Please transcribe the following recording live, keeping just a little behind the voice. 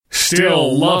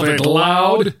Still love it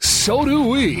loud? So do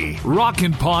we.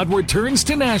 Rockin' Pod returns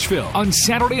to Nashville on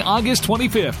Saturday, August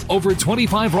 25th. Over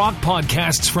 25 rock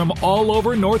podcasts from all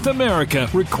over North America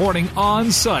recording on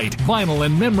site. Vinyl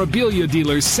and memorabilia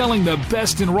dealers selling the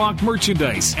best in rock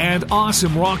merchandise. And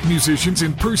awesome rock musicians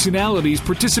and personalities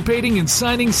participating in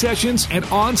signing sessions and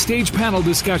on-stage panel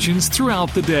discussions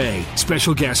throughout the day.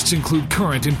 Special guests include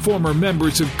current and former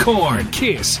members of Korn,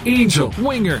 Kiss, Angel,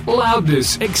 Winger,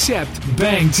 Loudness, Accept,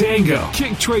 Bang Tango,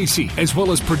 Kick Tracy, as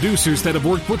well as producers that have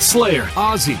worked with Slayer,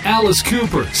 Ozzy, Alice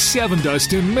Cooper,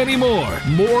 Sevendust, and many more.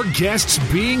 More guests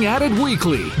being added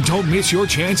weekly. Don't miss your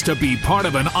chance to be part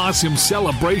of an awesome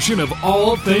celebration of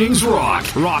all things rock.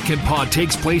 Rockin' Pod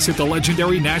takes place at the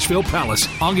legendary Nashville Palace,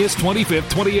 August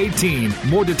 25th, 2018.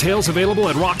 More details available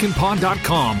at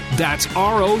rockinpod.com. That's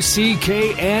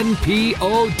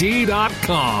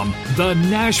ROCKNPOD.com. The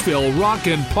Nashville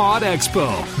Rockin' Pod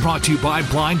Expo. Brought to you by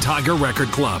Blind Tiger Record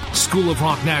Club, School of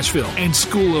Rock Nashville, and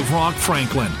School of Rock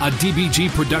Franklin, a DBG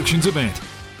Productions event.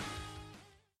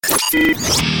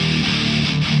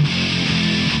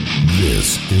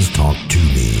 This is Talk to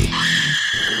Me,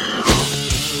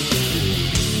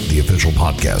 the official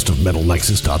podcast of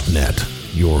MetalNexus.net.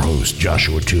 Your host,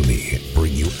 Joshua Toomey,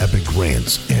 bring you epic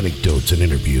rants, anecdotes, and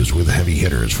interviews with heavy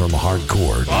hitters from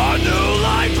hardcore A new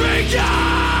life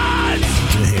begins!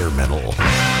 to hair metal.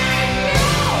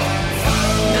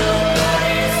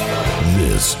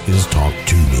 This is Talk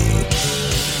to Me.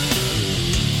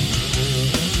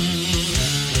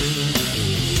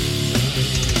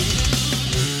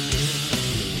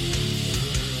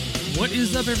 What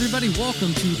is up, everybody?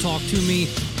 Welcome to Talk to Me,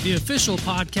 the official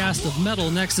podcast of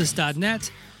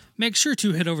MetalNexus.net. Make sure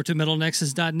to head over to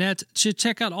MetalNexus.net to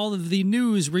check out all of the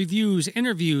news, reviews,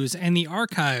 interviews, and the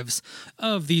archives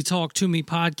of the Talk to Me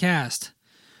podcast.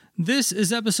 This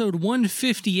is episode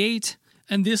 158,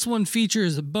 and this one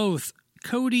features both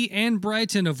Cody and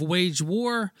Brighton of Wage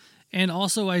War, and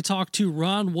also I talked to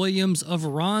Ron Williams of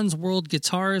Ron's World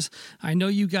Guitars. I know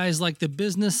you guys like the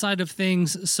business side of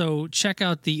things, so check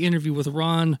out the interview with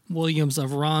Ron Williams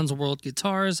of Ron's World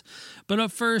Guitars. But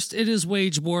up first, it is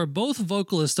Wage War, both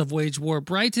vocalists of Wage War,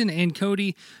 Brighton and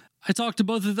Cody. I talked to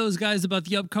both of those guys about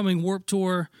the upcoming Warped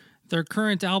Tour, their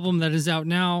current album that is out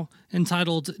now,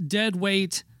 entitled Dead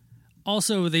Weight.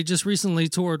 Also, they just recently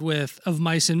toured with Of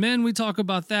Mice and Men. We talk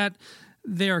about that.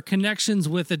 Their connections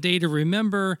with A Day to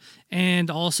Remember,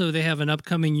 and also they have an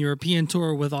upcoming European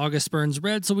tour with August Burns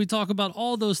Red. So we talk about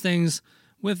all those things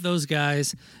with those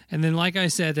guys. And then, like I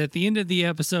said, at the end of the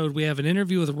episode, we have an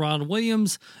interview with Ron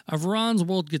Williams of Ron's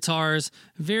World Guitars.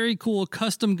 Very cool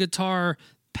custom guitar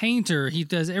painter. He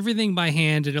does everything by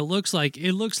hand, and it looks like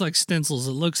stencils.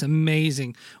 It looks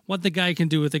amazing. What the guy can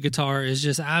do with the guitar is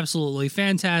just absolutely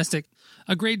fantastic.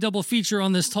 A great double feature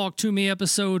on this Talk to Me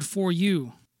episode for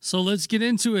you. So let's get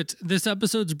into it. This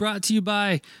episode's brought to you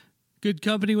by Good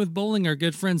Company with Bowling, our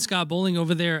good friend Scott Bowling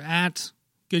over there at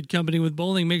Good Company with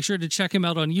Bowling. Make sure to check him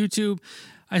out on YouTube.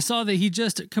 I saw that he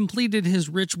just completed his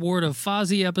Rich Ward of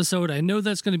Fozzy episode. I know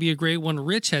that's going to be a great one.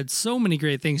 Rich had so many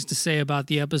great things to say about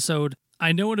the episode.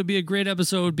 I know it'll be a great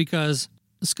episode because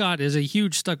Scott is a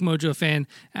huge Stuck Mojo fan,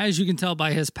 as you can tell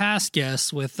by his past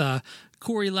guests with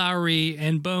Corey Lowry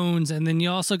and Bones, and then you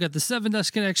also got the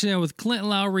Sevendust connection there with Clint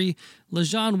Lowry,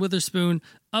 LeJean Witherspoon,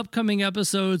 upcoming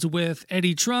episodes with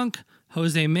Eddie Trunk,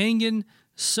 Jose Mangan,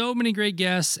 so many great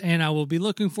guests, and I will be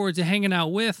looking forward to hanging out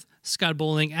with Scott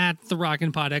Bowling at the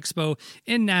Rockin' Pod Expo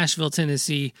in Nashville,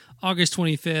 Tennessee, August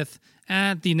 25th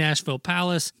at the Nashville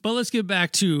Palace. But let's get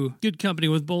back to Good Company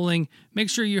with Bowling.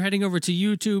 Make sure you're heading over to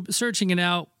YouTube, searching it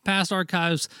out, past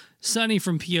archives, Sonny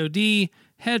from POD,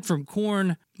 Head from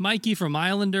Korn, Mikey from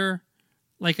Islander,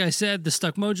 like I said, the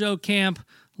Stuck Mojo camp,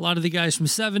 a lot of the guys from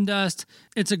Sevendust.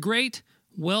 It's a great,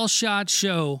 well-shot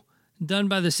show done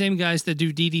by the same guys that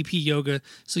do DDP Yoga,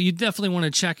 so you definitely want to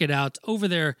check it out over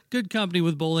there. Good Company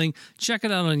with Bowling. Check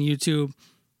it out on YouTube.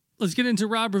 Let's get into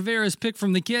Rob Rivera's pick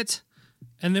from the kit,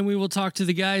 and then we will talk to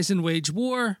the guys in Wage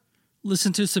War,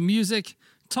 listen to some music,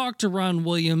 talk to Ron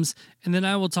Williams, and then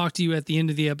I will talk to you at the end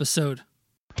of the episode.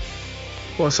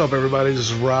 What's up, everybody? This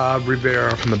is Rob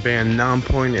Rivera from the band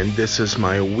Nonpoint, and this is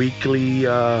my weekly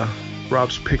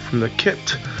Rob's Pick from the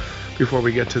Kit. Before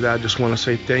we get to that, I just want to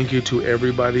say thank you to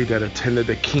everybody that attended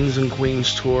the Kings and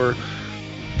Queens tour.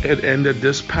 It ended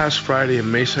this past Friday in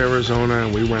Mesa, Arizona,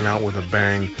 and we went out with a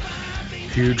bang.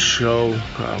 Huge show,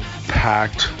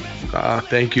 packed.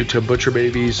 Thank you to Butcher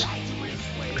Babies,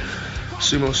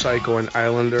 Sumo Psycho, and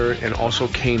Islander, and also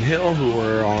Kane Hill, who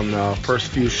were on the first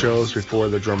few shows before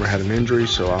the drummer had an injury,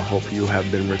 so I hope you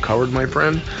have been recovered, my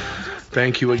friend.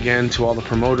 Thank you again to all the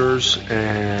promoters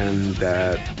and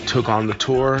that took on the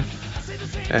tour.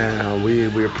 And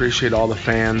we appreciate all the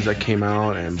fans that came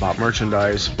out and bought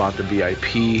merchandise, bought the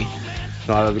VIP, and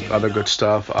a lot of other good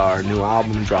stuff. Our new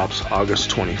album drops August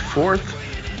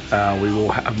 24th. We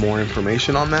will have more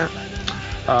information on that.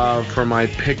 For my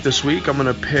pick this week, I'm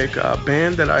going to pick a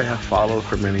band that I have followed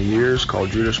for many years called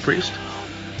Judas Priest.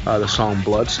 The song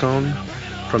Bloodstone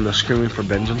from the Screaming for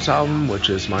Vengeance album, which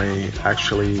is my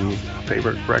actually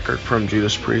favorite record from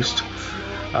Judas Priest.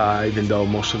 Even though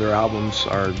most of their albums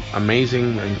are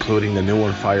amazing, including the new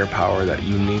one, Firepower, that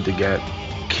you need to get.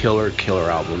 Killer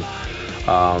album.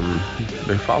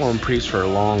 Been following Priest for a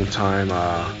long time.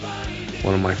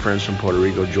 One of my friends from Puerto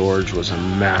Rico, George, was a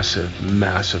massive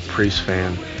Priest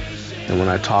fan. And when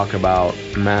I talk about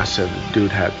massive,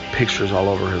 dude had pictures all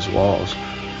over his walls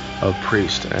of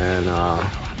Priest. And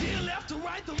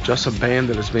just a band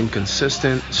that has been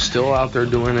consistent, still out there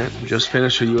doing it. Just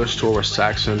finished a U.S. tour with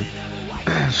Saxon.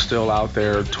 Still out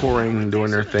there touring, doing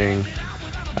their thing.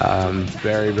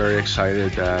 Very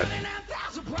excited that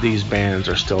these bands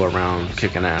are still around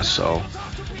kicking ass. So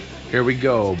here we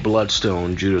go,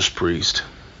 Bloodstone, Judas Priest.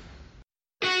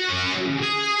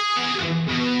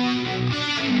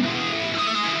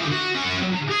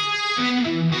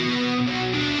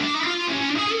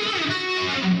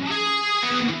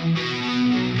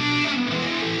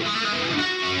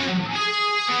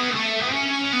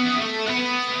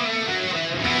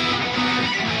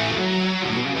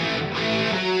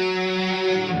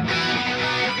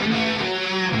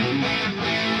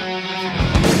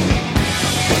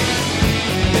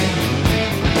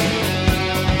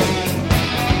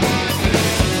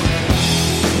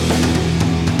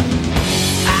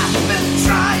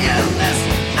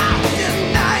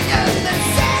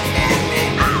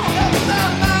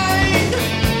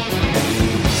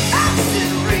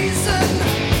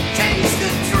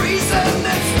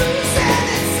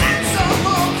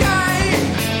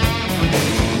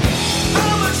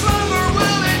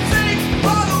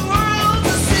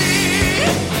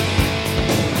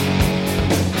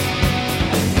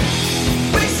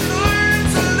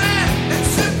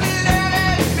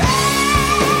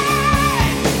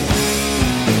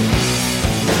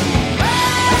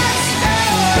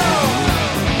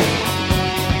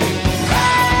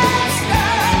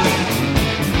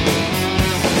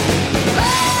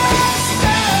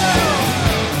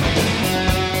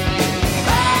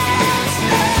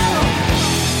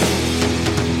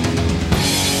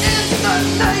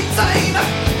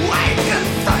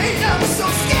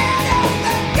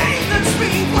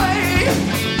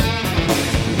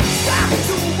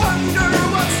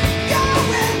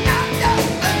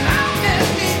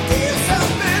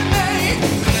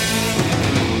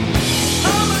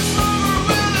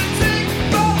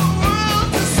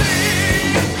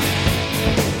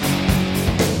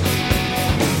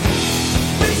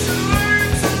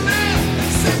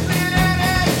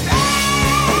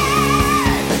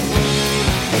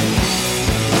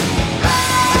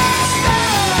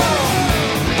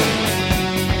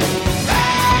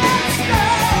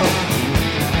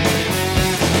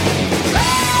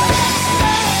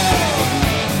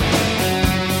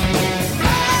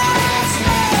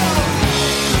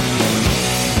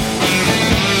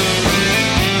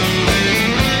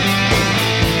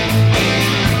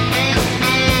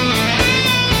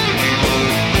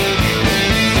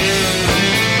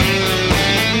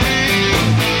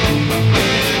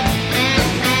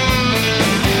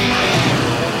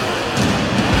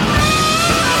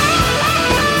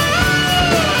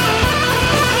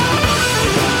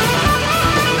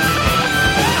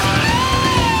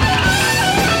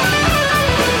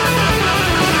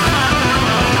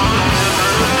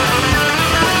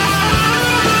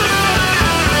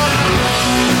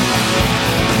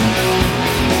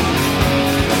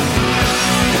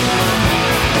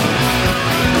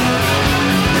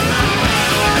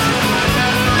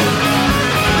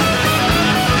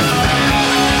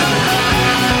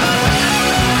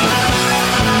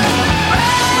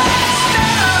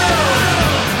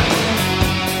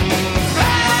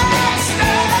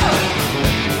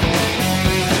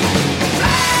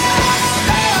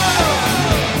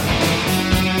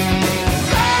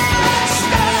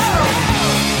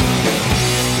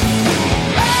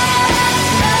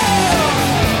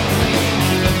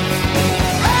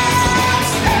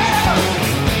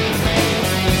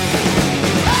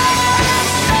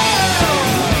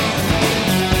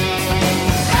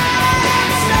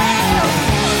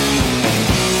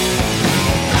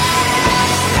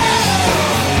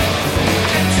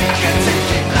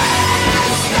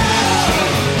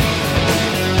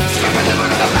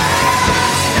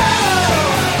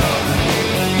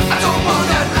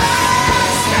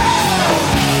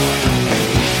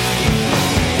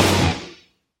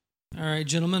 All right,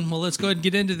 gentlemen. Well, let's go ahead and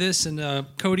get into this. And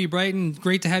Cody, Brighton,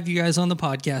 great to have you guys on the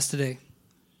podcast today.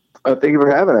 Thank you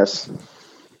for having us.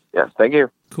 Yeah, thank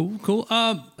you. Cool.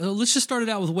 Let's just start it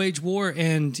out with Wage War.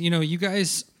 And, you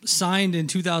guys signed in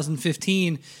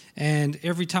 2015, and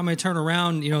every time I turn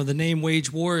around, the name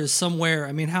Wage War is somewhere.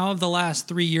 I mean, how have the last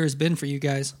 3 years been for you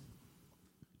guys?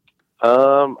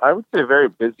 I would say very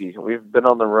busy. We've been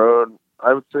on the road,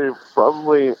 I would say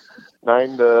probably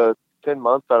 9 to 10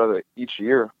 months out of each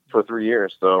year for 3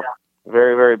 years. So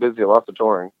very, very busy, lots of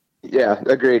touring. Yeah,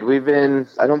 agreed.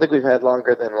 I don't think we've had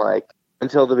longer than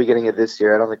until the beginning of this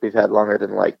year, I don't think we've had longer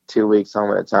than 2 weeks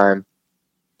home at a time.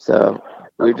 So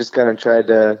we've just kind of tried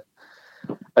to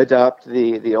adopt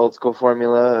the old school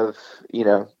formula of,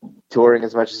 touring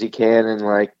as much as you can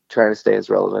and trying to stay as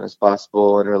relevant as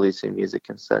possible and releasing music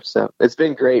and such. So it's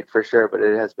been great for sure, but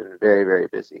it has been very, very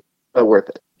busy, but worth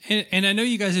it. And I know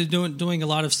you guys are doing a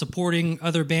lot of supporting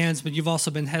other bands, but you've also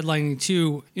been headlining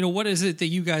too. What is it that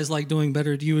you guys like doing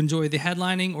better? Do you enjoy the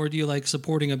headlining, or do you like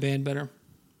supporting a band better?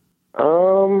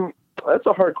 That's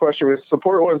a hard question.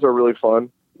 Support ones are really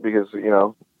fun because,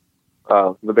 the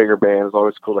bigger band is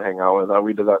always cool to hang out with.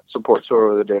 We did that support tour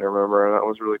with the Day to Remember, and that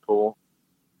was really cool.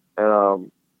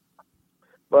 And,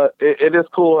 but it is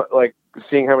cool,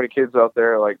 seeing how many kids out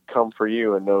there, come for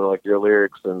you and know, your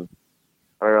lyrics. And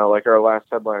I don't know, our last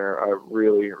headliner, I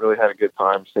really, really had a good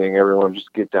time seeing everyone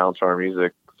just get down to our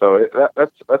music. So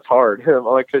that's hard. I'm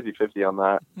 50-50 on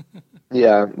that.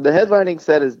 Yeah, the headlining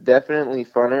set is definitely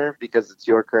funner because it's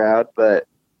your crowd, but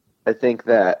I think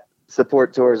that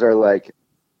support tours are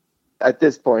at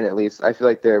this point at least, I feel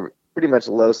like they're pretty much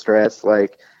low stress. You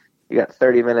got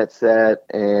 30-minute set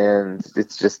and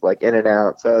it's just in and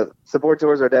out. So support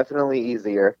tours are definitely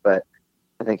easier, but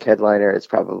I think headliner is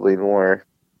probably more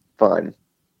fun.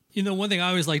 One thing I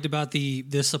always liked about the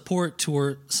support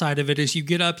tour side of it is you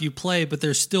get up, you play, but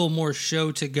there's still more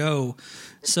show to go.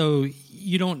 So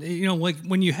you don't,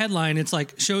 when you headline, it's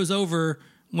show's over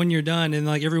when you're done and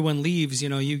everyone leaves.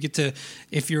 You get to,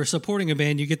 if you're supporting a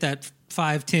band, you get that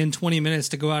 5, 10, 20 minutes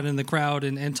to go out in the crowd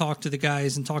and talk to the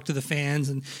guys and talk to the fans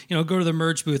and, go to the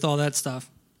merch booth, all that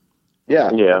stuff. Yeah,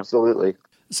 absolutely.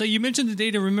 So you mentioned the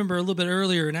Day to Remember a little bit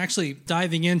earlier, and actually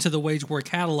diving into the Wage War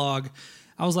catalog,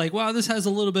 I was like, wow, this has a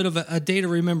little bit of a Day to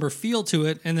Remember feel to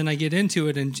it. And then I get into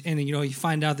it and you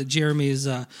find out that Jeremy is,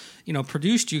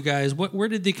 produced you guys. Where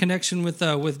did the connection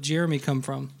with Jeremy come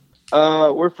from?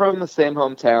 We're from the same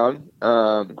hometown,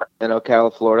 in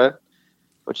Ocala, Florida,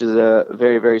 which is a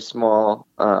very, very small,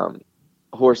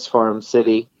 horse farm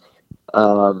city.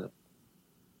 And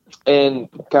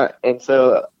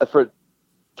so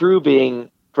through being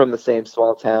from the same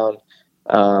small town,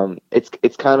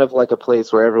 it's kind of like a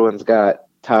place where everyone's got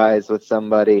ties with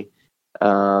somebody,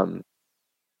 and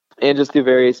just through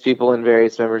various people and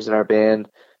various members in our band,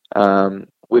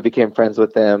 we became friends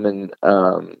with them. And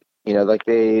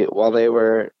while they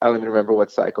were, I don't even remember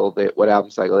what album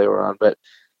cycle they were on, but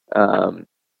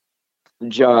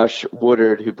Josh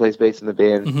Woodard, who plays bass in the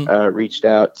band, reached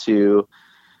out to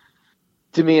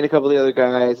me and a couple of the other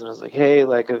guys, and I was like, hey,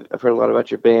 I've heard a lot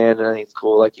about your band, and I think it's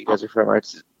cool, you guys are from our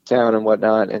town and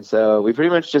whatnot. And so we pretty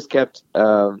much just kept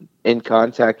in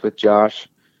contact with Josh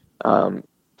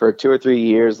for 2 or 3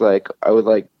 years. I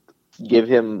would give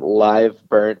him live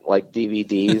burnt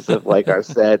DVDs of our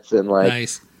sets, and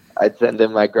nice. I'd send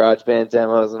him my GarageBand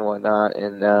demos and whatnot,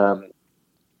 and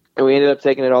we ended up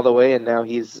taking it all the way, and now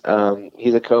he's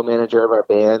a co-manager of our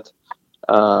band,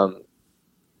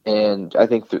 and I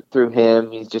think through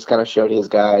him he's just kind of showed his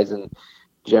guys, and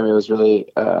Jeremy was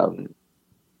really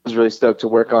stoked to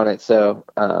work on it. So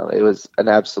it was an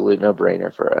absolute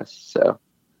no-brainer for us. So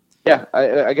yeah,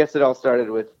 I guess it all started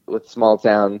with small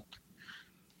town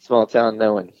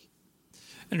knowing.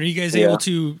 And are you guys able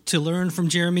to learn from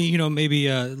Jeremy?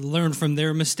 Maybe learn from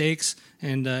their mistakes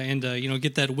and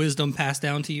get that wisdom passed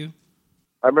down to you.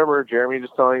 I remember Jeremy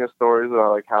just telling us stories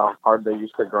about how hard they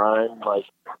used to grind,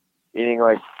 eating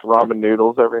ramen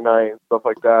noodles every night and stuff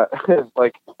like that.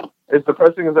 As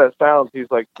depressing as that sounds, he's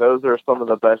those are some of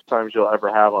the best times you'll ever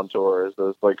have on tour. Is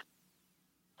those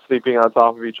sleeping on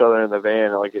top of each other in the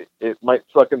van. It might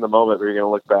suck in the moment, but you're gonna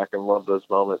look back and love those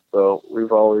moments. So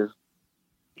we've always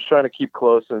trying to keep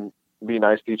close and be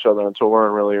nice to each other on tour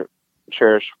and really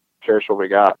cherish what we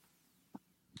got.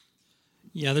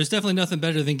 Yeah, there's definitely nothing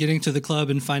better than getting to the club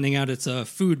and finding out it's a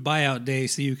food buyout day,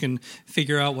 so you can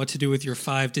figure out what to do with your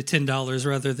 $5 to $10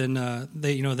 rather than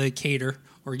they cater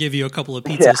or give you a couple of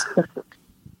pizzas.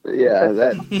 Yeah,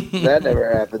 that never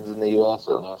happens in the U.S.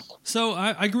 So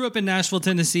I grew up in Nashville,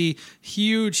 Tennessee.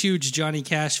 Huge Johnny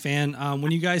Cash fan.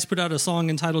 When you guys put out a song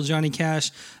entitled Johnny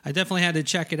Cash, I definitely had to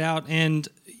check it out. And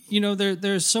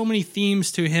there's so many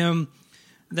themes to him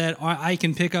that I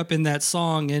can pick up in that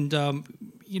song. And,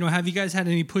 have you guys had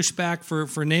any pushback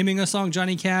for naming a song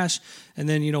Johnny Cash? And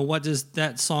then, what does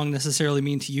that song necessarily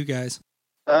mean to you guys?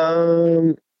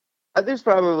 There's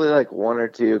probably like one or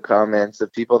two comments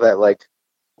of people that like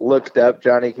looked up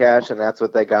Johnny Cash and that's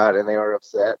what they got and they were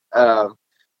upset.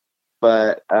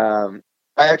 But I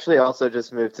actually also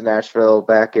just moved to Nashville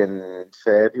back in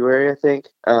February, I think.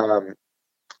 And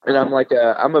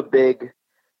I'm a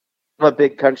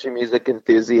big country music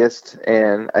enthusiast,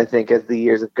 and I think as the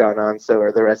years have gone on, so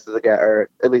are the rest of the guys, or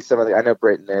at least some of the. I know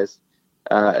Britton is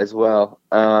as well.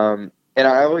 And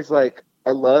I always I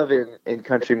love in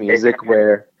country music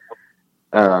where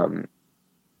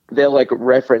they'll like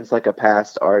reference like a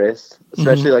past artist,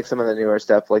 especially like some of the newer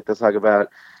stuff. Like they'll talk about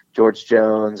George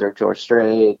Jones or George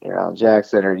Strait or Alan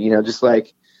Jackson or just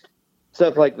like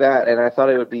stuff like that. And I thought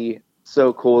it would be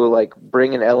so cool to like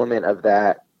bring an element of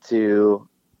that to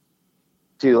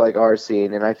like our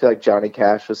scene. And I feel like Johnny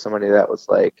Cash was somebody that was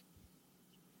like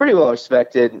pretty well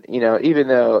respected, even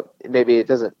though maybe it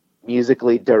doesn't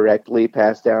musically directly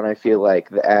pass down. I feel like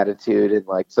the attitude and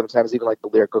like sometimes even like the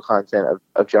lyrical content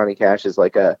of Johnny Cash is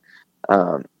like a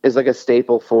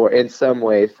staple for in some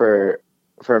way for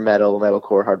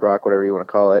metalcore, hard rock, whatever you want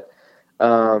to call it.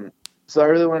 So I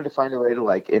really wanted to find a way to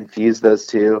like infuse those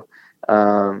two.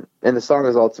 And the song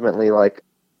is ultimately like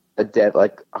a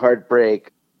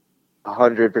heartbreak,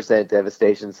 100%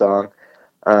 devastation song,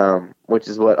 which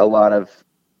is what a lot of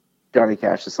Johnny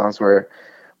Cash's songs were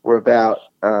about.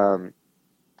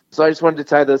 So I just wanted to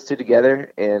tie those two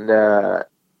together, and it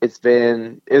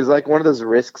was like one of those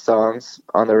risk songs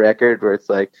on the record where it's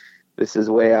like, this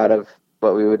is way out of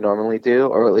what we would normally do,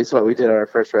 or at least what we did on our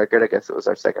first record. I guess it was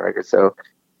our second record, so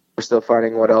we're still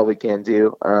finding what all we can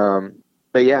do.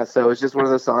 But yeah, so it was just one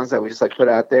of those songs that we just like put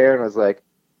out there, and I was like,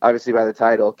 obviously by the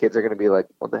title, kids are going to be like,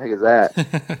 what the heck is that?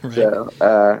 Right.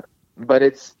 So, but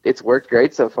it's worked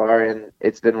great so far, and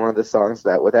it's been one of the songs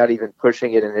that without even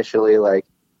pushing it initially, like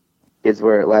kids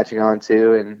were latching on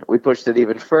to, and we pushed it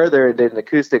even further and did an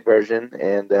acoustic version,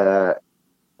 and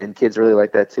kids really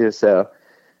like that too. So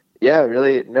yeah,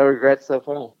 really no regrets so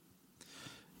far.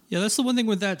 Yeah, that's the one thing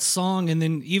with that song, and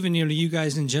then even you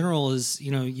guys in general is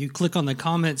you click on the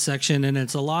comment section, and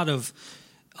it's a lot of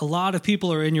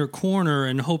people are in your corner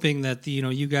and hoping that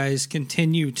you guys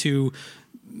continue to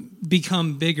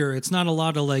become bigger. It's not a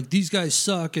lot of like, these guys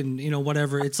suck and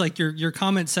whatever. It's like your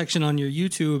comment section on your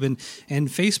YouTube and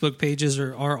Facebook pages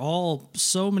are all,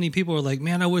 so many people are like,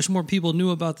 man, I wish more people knew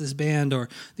about this band, or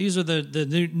these are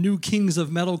the new kings of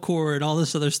metalcore and all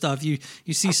this other stuff. You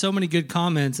see so many good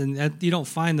comments, and you don't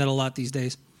find that a lot these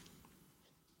days.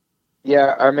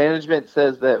 Yeah, our management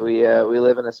says that we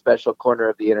live in a special corner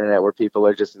of the internet where people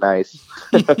are just nice.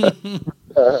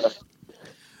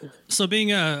 So,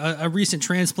 being a recent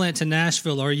transplant to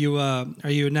Nashville, are you a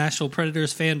Nashville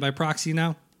Predators fan by proxy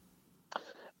now?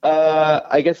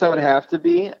 I guess I would have to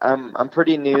be. I'm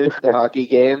pretty new to the hockey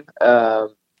game.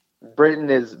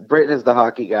 Britton is the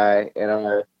hockey guy in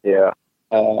our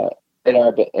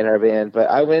band. But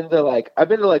I've been to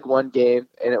like one game,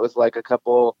 and it was like it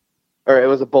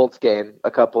was a Bolts game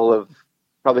a couple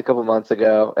months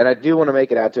ago, and I do want to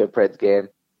make it out to a Preds game.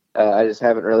 I just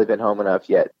haven't really been home enough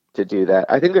yet to do that.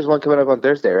 I think there's one coming up on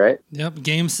Thursday, right? Yep,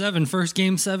 Game 7, first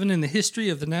Game 7 in the history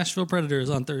of the Nashville Predators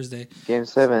on Thursday. Game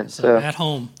 7, so at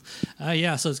home.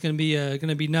 So it's gonna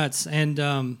be nuts. And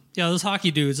those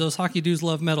hockey dudes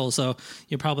love metal, so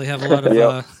you probably have a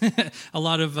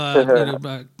lot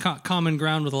of common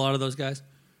ground with a lot of those guys.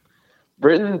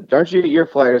 Britton, you're a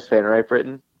Flyers fan, right,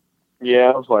 Britton?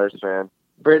 Yeah, I'm a Flyers fan.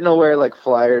 Britton will wear like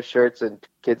Flyers shirts, and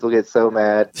kids will get so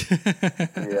mad.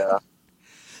 Yeah.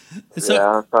 So,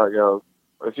 yeah, that's how it goes.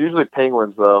 It's usually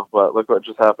Penguins, though, but look what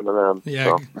just happened to them.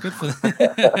 Yeah, so. Good for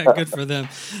them. Good for them.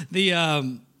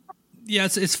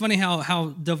 It's funny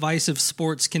how divisive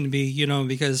sports can be,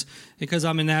 because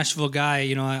I'm a Nashville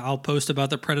guy, I'll post about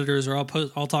the Predators, or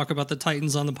I'll talk about the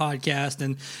Titans on the podcast,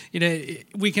 and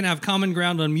we can have common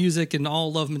ground on music and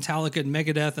all love Metallica and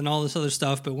Megadeth and all this other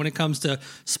stuff, but when it comes to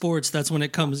sports, that's when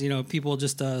it comes, people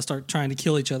just start trying to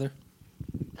kill each other.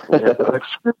 Like,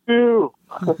 screw you.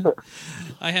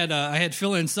 I had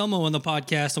Phil Anselmo on the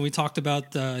podcast, and we talked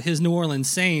about his New Orleans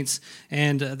Saints,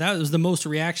 and that was the most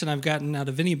reaction I've gotten out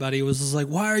of anybody. It was just like,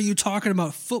 why are you talking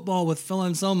about football with Phil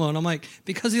Anselmo? And I'm like,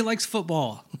 because he likes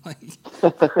football.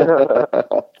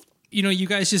 You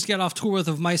guys just got off tour with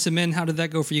Of Mice and Men. How did that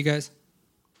go for you guys?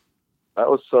 That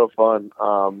was so fun.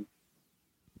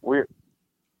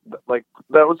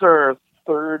 That was our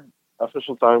third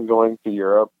official time going to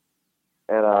Europe.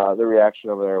 And the reaction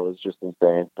over there was just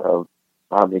insane.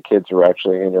 how many kids were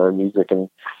actually into our music. And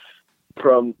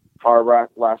from our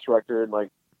last record, like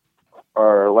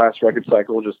our last record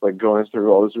cycle, just like going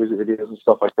through all those music videos and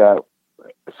stuff like that,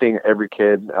 seeing every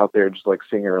kid out there just like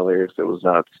singing our lyrics, it was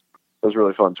nuts. It was a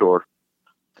really fun tour.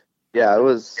 Yeah, it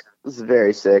was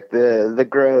very sick. The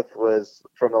growth was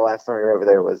from the last time we were over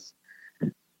there was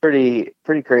pretty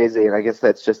crazy, and I guess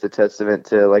that's just a testament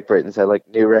to, like Britton said, like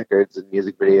new records and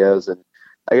music videos, and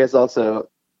I guess also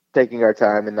taking our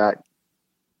time and not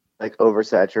like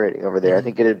oversaturating over there. I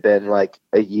think it had been like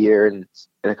a year and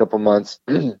a couple months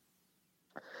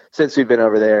since we've been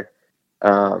over there,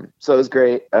 so it was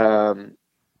great.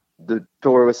 The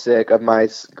tour was sick. Of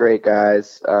Mice, great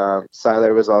guys.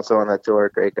 Siler was also on that tour,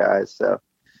 great guys. So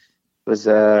it was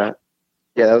that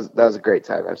was a great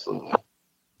time, absolutely.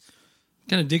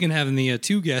 Kind of digging having the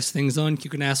two guest things on. You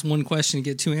can ask one question and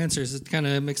get two answers. It kind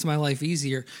of makes my life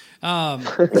easier. And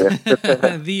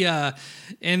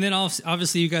then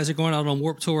obviously you guys are going out on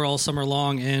Warped Tour all summer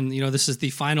long, and this is the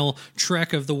final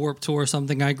trek of the Warped Tour,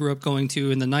 something I grew up going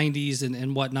to in the 90s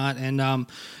and whatnot. And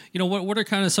what are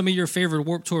kind of some of your favorite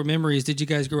Warped Tour memories? Did you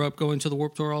guys grow up going to the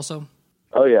Warped Tour also?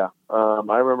 Oh yeah, I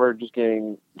remember just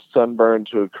getting sunburned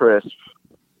to a crisp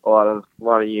a lot of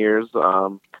years.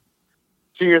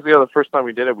 2 years ago, the first time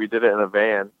we did it in a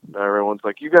van. Everyone's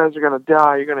like, "You guys are gonna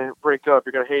die. You're gonna break up.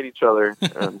 You're gonna hate each other."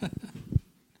 And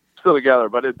still together,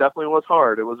 but it definitely was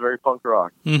hard. It was very punk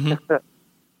rock. Mm-hmm.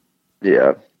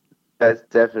 Yeah, that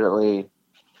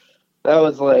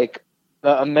was like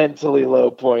a mentally low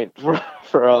point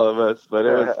for all of us, but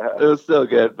it was still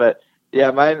good. But yeah,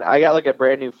 I got like a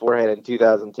brand new forehead in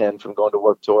 2010 from going to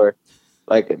Warped Tour.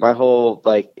 Like my whole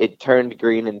it turned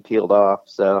green and peeled off.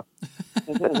 So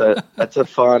that's a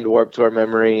fond Warped Tour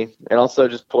memory, and also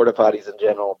just porta potties in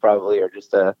general probably are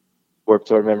just a Warped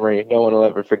Tour memory. No one will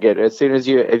ever forget it. As soon as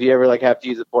if you ever have to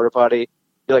use a porta potty,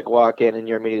 you walk in and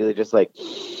you're immediately just like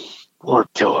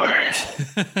Warped Tour.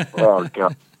 Oh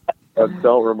god,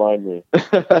 don't remind me.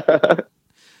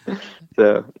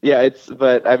 So yeah,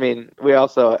 but I mean, we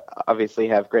also obviously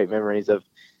have great memories of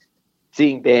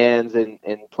seeing bands and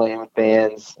playing with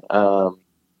bands. The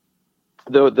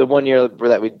 1 year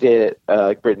that we did it,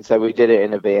 like Britton said, we did it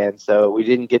in a van, so we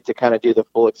didn't get to kind of do the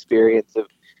full experience of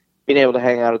being able to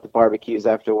hang out at the barbecues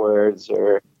afterwards,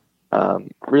 or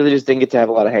really just didn't get to have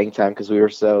a lot of hang time because we were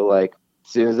so as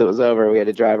soon as it was over, we had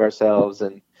to drive ourselves,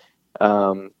 and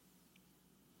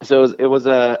so it was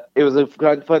a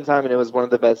fun time, and it was one of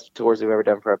the best tours we've ever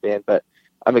done for our band. But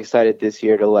I'm excited this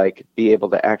year to be able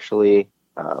to actually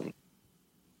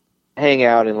hang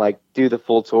out and do the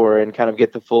full tour and kind of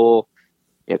get the full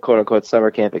quote unquote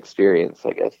summer camp experience,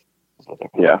 I guess.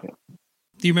 Yeah.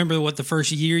 Do you remember what the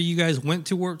first year you guys went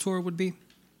to Warped Tour would be?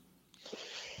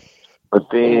 I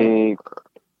think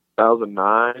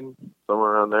 2009,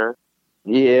 somewhere around there.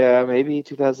 Yeah, maybe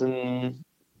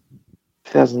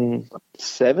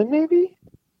 2007, maybe?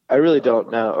 I really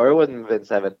don't know. Or it wouldn't have been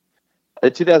 7.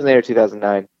 2008 or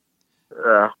 2009.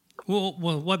 Yeah.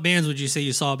 Well, what bands would you say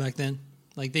you saw back then?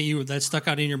 That stuck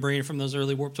out in your brain from those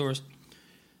early Warped Tours?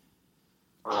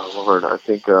 Oh Lord, I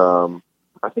think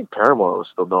Paramore was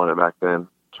still doing it back then. I'm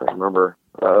trying to remember.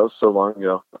 That was so long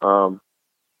ago. I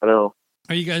know.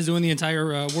 Are you guys doing the entire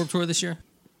Warped Tour this year?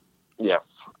 Yeah,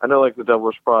 I know. The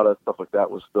Devil's Prada, stuff like that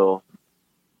was still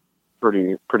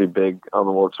pretty big on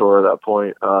the Warped Tour at that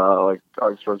point.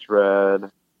 August Runs Red. I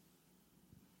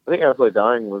think Absolutely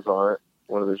Dying was on it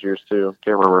one of those years too.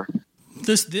 Can't remember.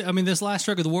 This last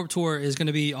track of the Warped Tour is going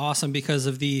to be awesome because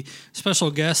of the special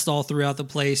guests all throughout the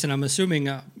place, and I'm assuming,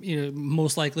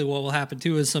 most likely what will happen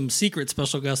too is some secret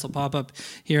special guests will pop up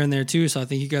here and there too. So I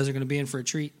think you guys are going to be in for a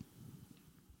treat.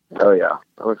 Oh yeah,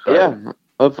 I'm excited. Yeah,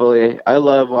 hopefully. I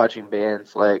love watching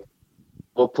bands.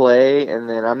 We'll play, and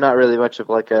then I'm not really much of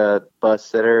a bus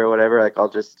sitter or whatever. I'll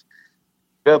just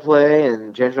go play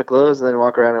and change my clothes, and then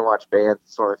walk around and watch bands.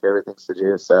 It's one of my favorite things to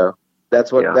do. So.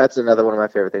 That's another one of my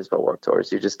favorite things about Warped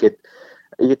Tours. You get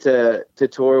to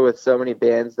tour with so many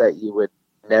bands that you would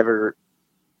never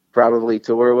probably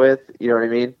tour with. You know what I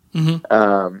mean?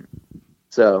 Mm-hmm.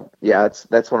 So yeah,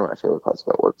 that's one of my favorite parts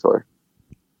about Warped Tour.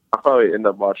 I'll probably end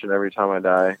up watching Every Time I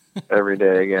Die every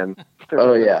day again.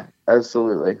 Oh yeah,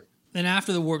 absolutely. Then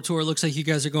after the Warped Tour, it looks like you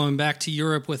guys are going back to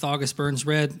Europe with August Burns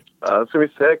Red. It's gonna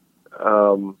be sick.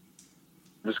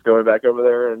 Just going back over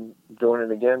there and doing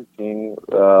it again, seeing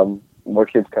more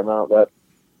kids come out that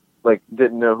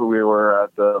didn't know who we were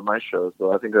at my show.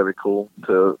 So I think that'd be cool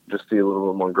to just see a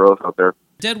little bit more growth out there.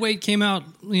 Deadweight came out,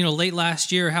 late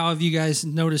last year. How have you guys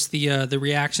noticed the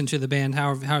reaction to the band?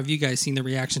 How have you guys seen the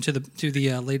reaction to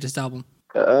the latest album?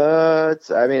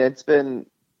 It's been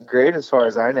great as far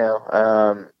as I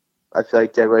know. I feel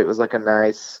like Deadweight was like a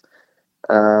nice,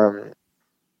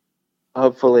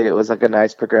 hopefully it was like a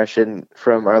nice progression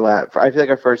from our I feel like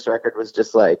our first record was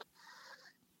just like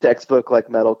textbook, like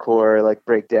metalcore, like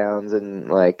breakdowns, and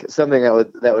like something that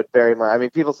would vary my, I mean,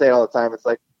 people say it all the time, it's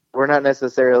like, we're not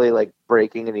necessarily like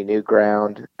breaking any new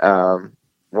ground.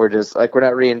 We're just like, we're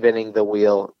not reinventing the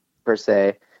wheel per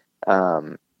se.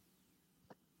 But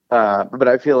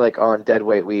I feel like on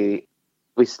Deadweight, we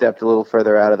stepped a little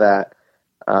further out of that,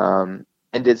 and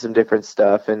did some different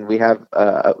stuff. And we have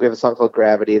a song called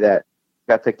Gravity that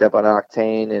got picked up on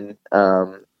Octane, and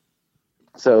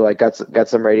so like got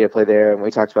some radio play there. And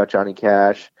we talked about Johnny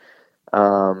Cash.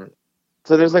 So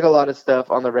there's like a lot of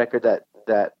stuff on the record that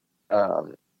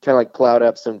kind of like plowed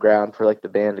up some ground for like the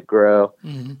band to grow.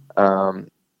 Mm-hmm.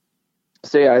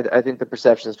 So yeah, I think the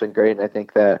perception's been great, and I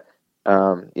think that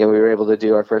we were able to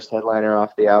do our first headliner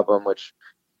off the album, which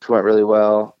went really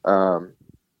well.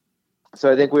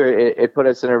 So I think it put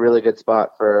us in a really good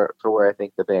spot for where I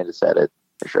think the band is headed,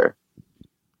 for sure.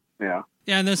 Yeah.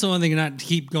 Yeah, and that's the one thing, not to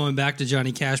keep going back to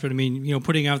Johnny Cash, but I mean,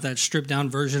 putting out that stripped down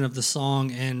version of the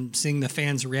song and seeing the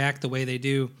fans react the way they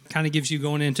do kind of gives you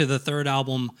going into the third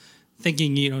album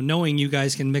thinking, knowing you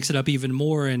guys can mix it up even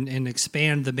more and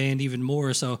expand the band even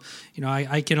more. So,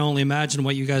 I can only imagine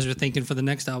what you guys are thinking for the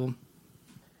next album.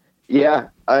 Yeah,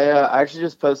 I actually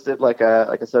just posted like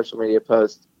a social media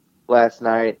post last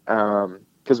night,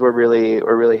 because we're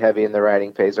really heavy in the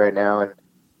writing phase right now, and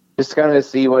just kind of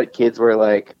see what kids were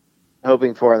like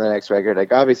hoping for on the next record.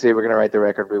 Like, obviously we're going to write the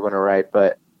record we want to write,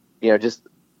 but just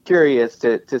curious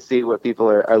to see what people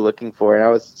are looking for. And I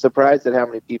was surprised at how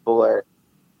many people are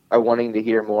wanting to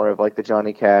hear more of like the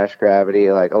Johnny Cash,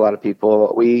 Gravity. Like, a lot of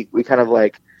people, we kind of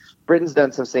like, Britton's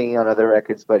done some singing on other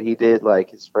records, but he did like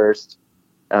his first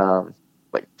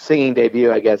like singing debut,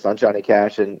 I guess, on Johnny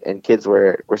Cash, and kids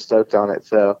were stoked on it.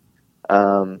 So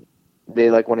they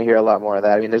like want to hear a lot more of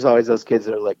that. I mean, there's always those kids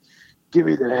that are like, give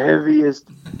me the heaviest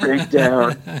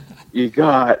breakdown you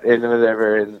got, and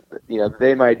whatever. And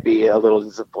they might be a little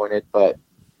disappointed, but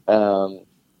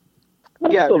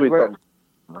yeah,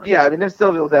 I mean, there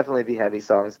still will definitely be heavy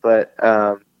songs, but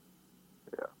I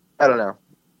don't know.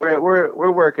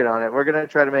 We're working on it. We're gonna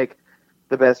try to make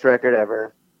the best record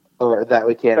ever, or that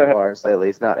we can, at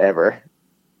least, not ever.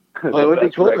 Well, it would be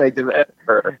cool to make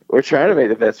we're trying to make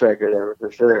the best record ever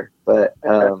for sure. But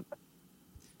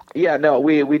yeah, no,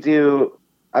 we do.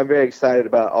 I'm very excited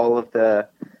about all of the,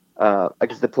 I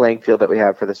guess, the playing field that we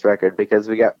have for this record, because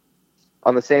we got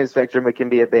on the same spectrum. It can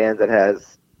be a band that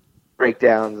has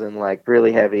breakdowns and like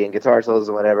really heavy and guitar solos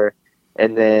and whatever,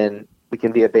 and then we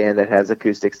can be a band that has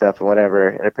acoustic stuff and whatever.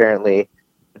 And apparently,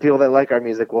 the people that like our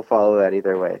music will follow that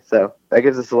either way. So that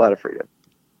gives us a lot of freedom.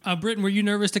 Britton, were you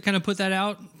nervous to kind of put that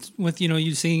out with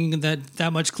you singing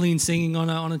that much clean singing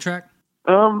on a track?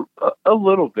 A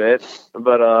little bit,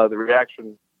 but the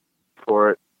reaction for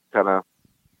it kind of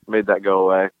made that go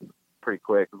away pretty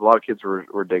quick. A lot of kids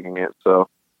were digging it, so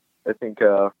I think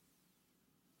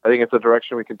it's a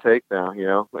direction we can take now.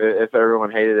 If everyone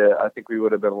hated it, I think we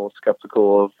would have been a little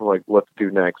skeptical of like what to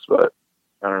do next. But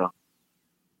I don't know.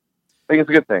 I think it's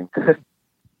a good thing.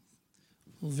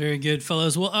 Well, very good,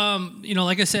 fellas. Well,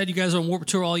 like I said, you guys are on Warped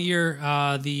Tour all year.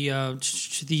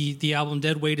 The album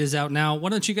Deadweight is out now. Why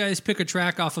don't you guys pick a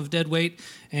track off of Deadweight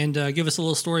and give us a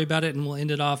little story about it, and we'll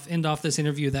end off this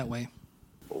interview that way.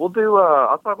 We'll do.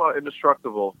 I'll talk about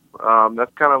Indestructible.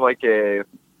 That's kind of like a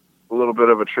little bit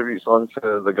of a tribute song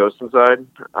to the Ghost Inside,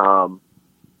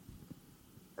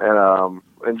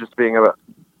 and just being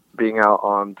out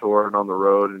on tour and on the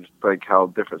road, and just like how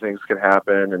different things can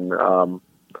happen. And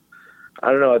I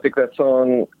don't know. I think that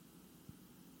song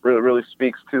really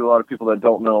speaks to a lot of people that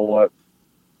don't know what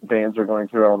bands are going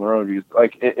through on the road.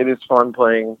 Like, it is fun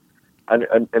playing in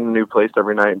a new place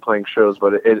every night and playing shows,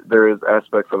 but there is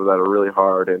aspects of it that are really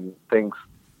hard, and things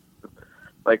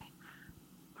like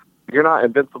you're not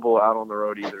invincible out on the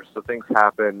road either. So things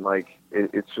happen. Like,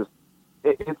 it's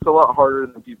a lot harder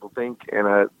than people think, and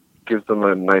it gives them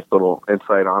a nice little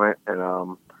insight on it. And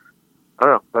I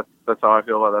don't know. That's how I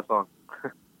feel about that song.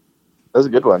 That was a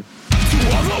good one.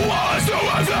 I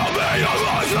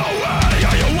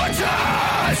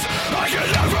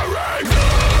can never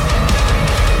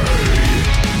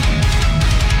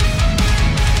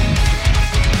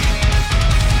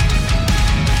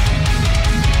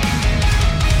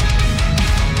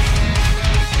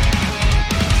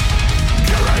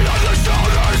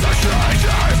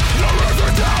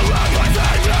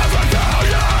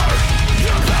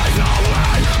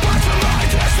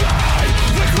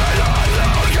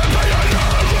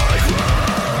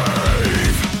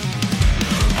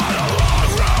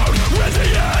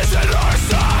the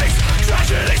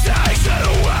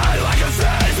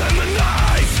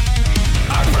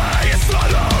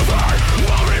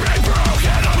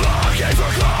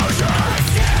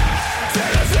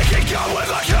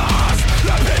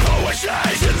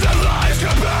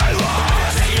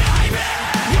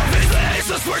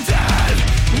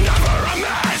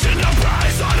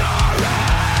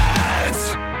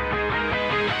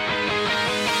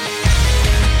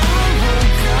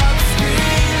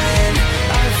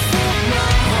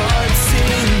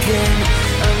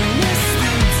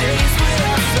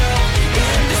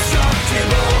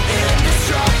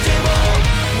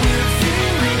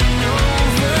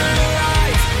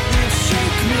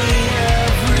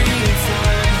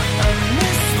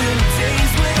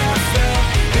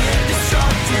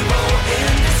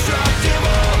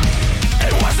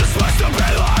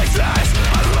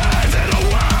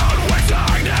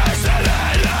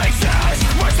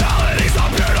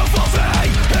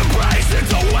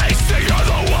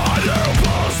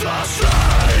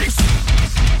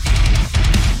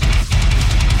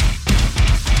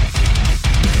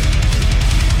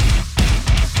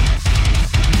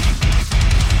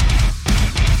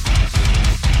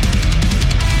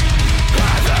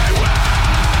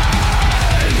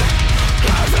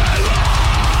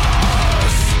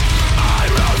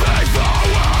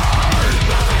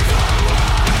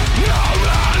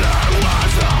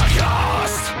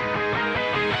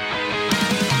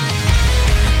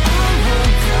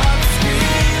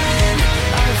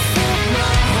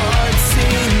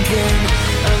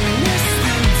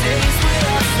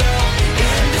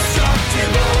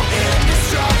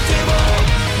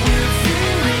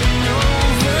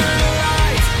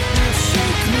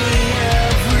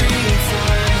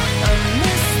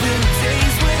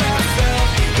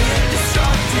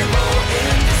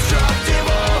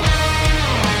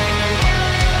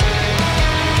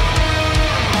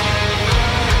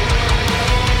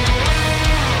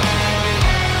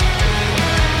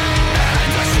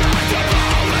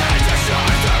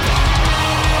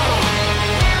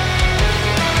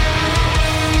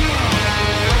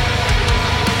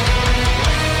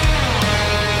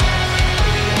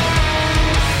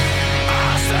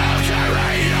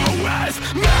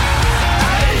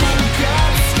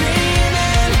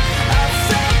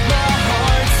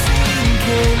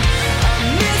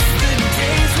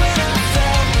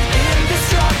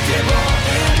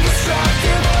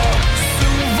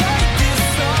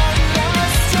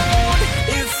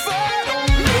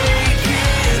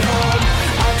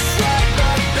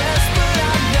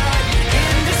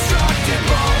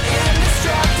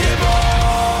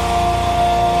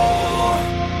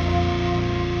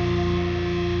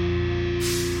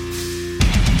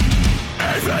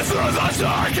Been through the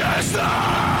darkest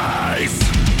nights.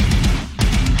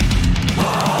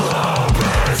 All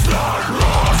hope is not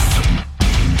lost.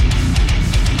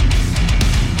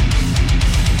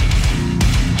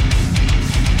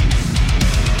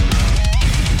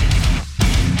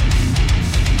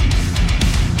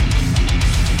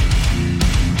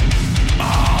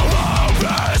 All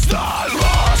hope is not lost.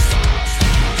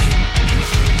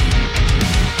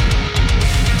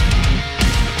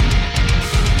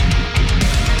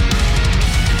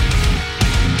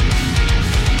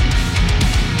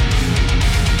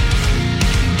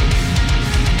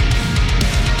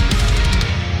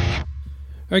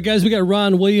 All right, guys, we got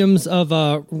Ron Williams of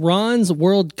Ron's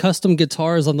World Custom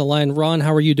Guitars on the line. Ron,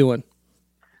 how are you doing?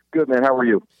 Good, man. How are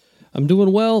you? I'm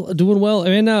doing well,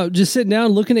 And just sitting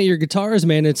down, looking at your guitars,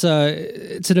 man, it's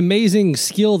an amazing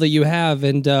skill that you have.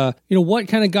 And, what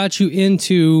kind of got you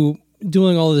into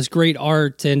doing all this great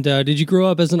art? And did you grow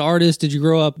up as an artist? Did you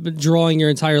grow up drawing your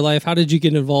entire life? How did you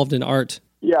get involved in art?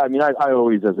 Yeah, I mean, I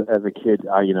always, as a kid,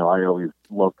 I always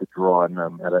loved to draw, and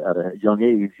at a young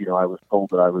age, I was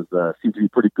told that I was seemed to be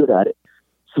pretty good at it.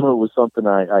 So it was something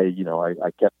I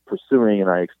kept pursuing, and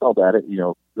I excelled at it,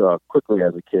 quickly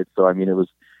as a kid. So I mean, it was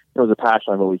a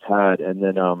passion I've always had, and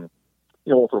then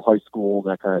all through high school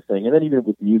and that kind of thing, and then even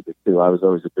with music too, I was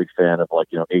always a big fan of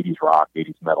 80s rock,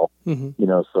 80s metal,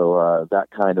 So that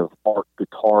kind of art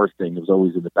guitar thing was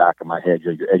always in the back of my head.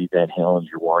 Your Eddie Van Halens,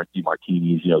 your Warren D.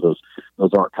 Martinis,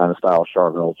 those art kind of style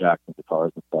Charvel Jackson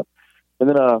guitars and stuff. And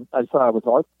then I decided I went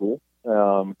to art school,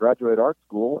 graduated art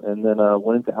school, and then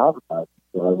went into advertising.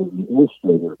 So I was an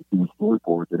illustrator doing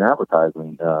storyboards and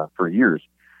advertising for years.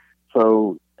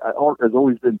 So art has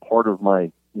always been part of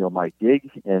my my gig,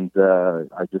 and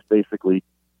I just basically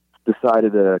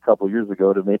decided a couple of years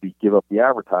ago to maybe give up the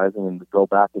advertising and go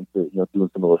back into doing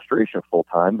some illustration full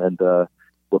time. And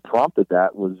what prompted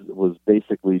that was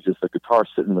basically just a guitar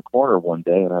sitting in the corner one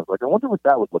day, and I was like, I wonder what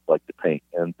that would look like to paint.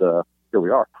 And here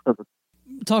we are.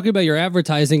 Talking about your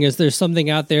advertising, is there something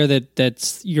out there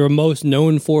that's you're most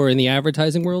known for in the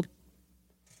advertising world?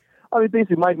 I mean,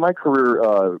 basically, my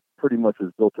career pretty much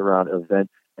is built around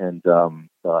events and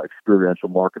experiential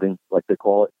marketing, like they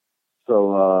call it.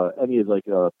 So any of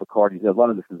Bacardi, a lot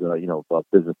of this is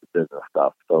business to business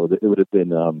stuff. So it would have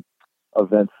been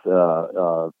events,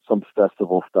 some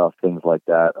festival stuff, things like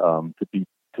that. To be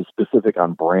too specific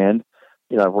on brand,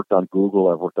 I've worked on Google,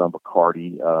 I've worked on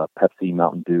Bacardi, Pepsi,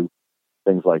 Mountain Dew,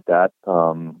 things like that.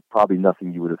 Probably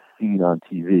nothing you would have seen on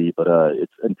TV, but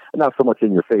it's and not so much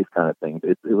in your face kind of thing.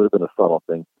 It would have been a subtle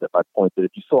thing.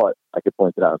 If you saw it, I could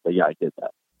point it out and say, yeah, I did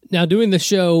that. Now, doing the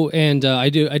show, and I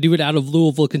do it out of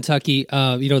Louisville, Kentucky.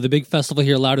 The big festival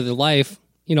here, Louder Than Life.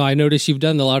 I noticed you've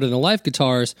done the Louder Than Life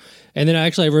guitars, and then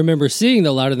I remember seeing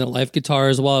the Louder Than Life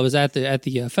guitars while I was at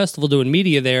the festival doing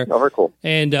media there. Oh, very cool.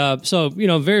 And so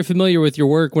very familiar with your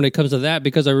work when it comes to that,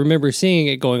 because I remember seeing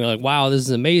it, going like, "Wow, this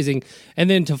is amazing!" And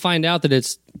then to find out that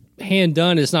it's hand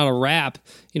done, it's not a wrap.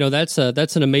 That's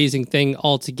an amazing thing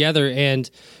altogether. And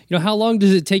how long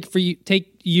does it take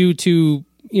you to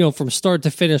from start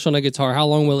to finish on a guitar? How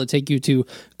long will it take you to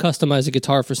customize a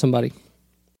guitar for somebody?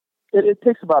 It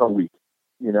takes about a week.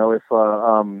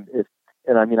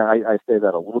 And I mean, I say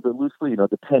that a little bit loosely,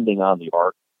 depending on the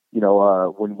art.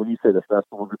 When you say the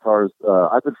festival guitars,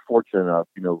 I've been fortunate enough,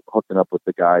 hooking up with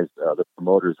the guys, the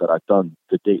promoters that I've done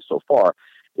to date so far,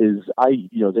 is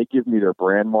they give me their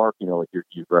brand mark, like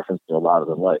you've referenced, Louder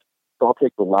Than Life. So I'll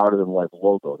take the Louder Than Life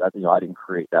logo. That, I didn't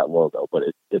create that logo, but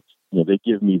it's they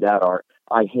give me that art.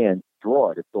 I hand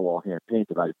draw it. It's still all hand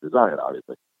painted. I design it,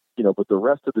 obviously. But the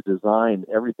rest of the design,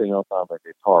 everything else on the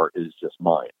guitar is just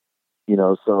mine.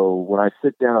 So when I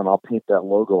sit down, I'll paint that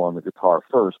logo on the guitar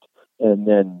first, and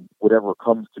then whatever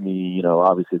comes to me,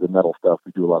 obviously the metal stuff,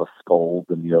 we do a lot of skulls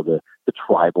and, the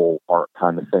tribal art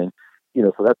kind of thing.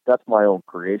 So that's my own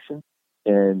creation.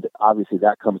 And obviously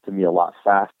that comes to me a lot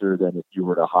faster than if you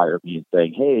were to hire me and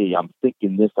saying, hey, I'm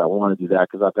thinking this, I want to do that,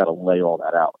 because I've got to lay all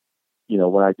that out.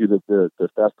 When I do the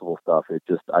festival stuff,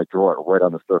 I draw it right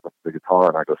on the surface of the guitar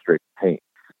and I go straight to paint.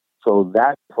 So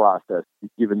that process,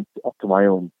 given up to my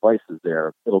own devices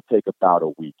there, it'll take about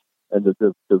a week. And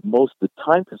the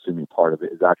time consuming part of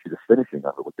it is actually the finishing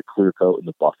of it with the clear coat and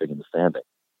the buffing and the sanding.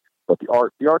 But the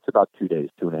art's about 2 days,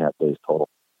 2.5 days total.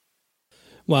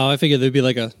 Wow, I figured there'd be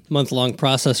like a month-long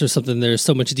process or something. There's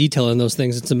so much detail in those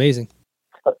things. It's amazing.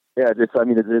 Yeah,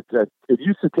 it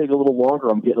used to take a little longer.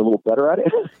 I'm getting a little better at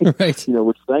it, right?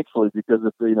 Which thankfully, because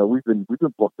we've been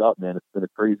booked up, man. It's been a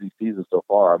crazy season so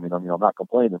far. I mean, I'm not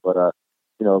complaining, but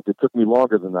you know, if it took me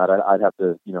longer than that, I'd have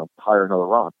to, you know, hire another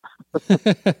Ron.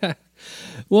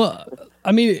 Well,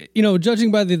 I mean, you know, judging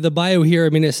by the bio here, I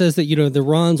mean, it says that, you know, the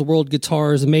Ron's World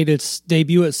Guitars made its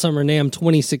debut at Summer NAMM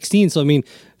 2016. So, I mean,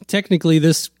 technically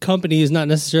this company is not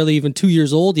necessarily even 2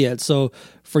 years old yet. So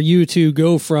for you to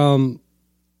go from,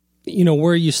 you know,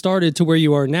 where you started to where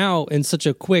you are now in such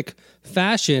a quick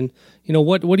fashion, you know,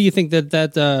 what do you think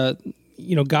that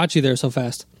you know, got you there so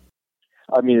fast?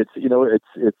 I mean, it's, you know,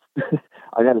 it's,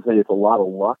 I got to say, it's a lot of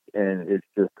luck, and it's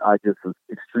just, I just was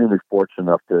extremely fortunate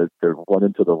enough to run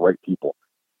into the right people.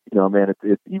 You know, man,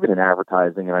 it's even in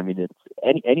advertising, and I mean, it's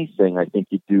anything I think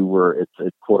you do where it's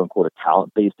a quote unquote a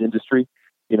talent based industry.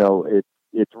 You know,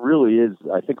 it really is.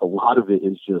 I think a lot of it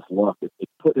is just luck. It's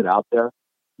putting it out there,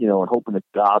 you know, and hoping to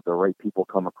God the right people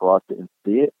come across it and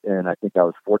see it. And I think I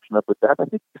was fortunate with that. I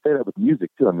think you say that with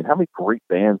music too. I mean, how many great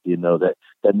bands do you know that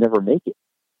never make it?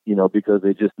 You know, because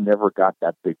they just never got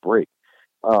that big break.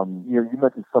 You know, you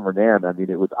mentioned Summer NAMM. I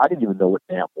mean, I didn't even know what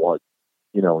NAMM was,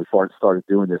 you know, before I started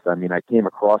doing this. I mean, I came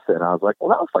across it and I was like, well,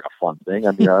 that looks like a fun thing.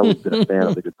 I mean, I always been a fan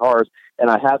of the guitars,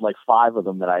 and I had like 5 of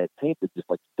them that I had painted just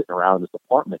like sitting around in this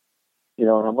apartment, you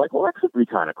know, and I'm like, well, that could be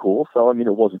kind of cool. So, I mean,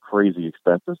 it wasn't crazy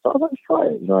expensive. So I was like, let's try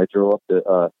it. You know, I drove up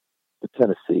to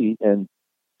Tennessee, and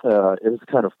it was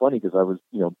kind of funny because I was,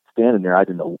 you know, standing there. I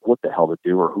didn't know what the hell to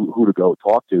do or who to go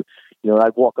talk to. You know,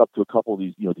 I'd walk up to a couple of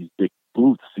these, you know, these big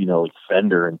booths, you know, like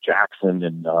Fender and Jackson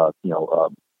and, you know,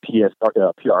 PRS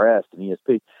and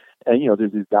ESP. And, you know,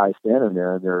 there's these guys standing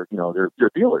there, and they're, you know,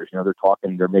 they're dealers, you know, they're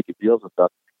talking, they're making deals and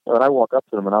stuff. And I walk up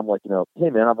to them and I'm like, you know,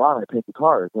 hey man, I'm Ron, I paint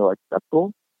guitars. And they're like, that's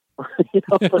cool. You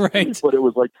know, Right. But it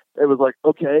was like,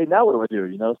 okay, now what do I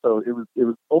do? You know, so it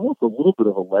was almost a little bit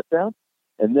of a letdown.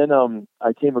 And then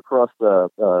I came across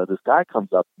this guy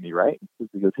comes up to me, right?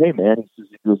 He goes, hey man,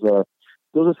 he goes,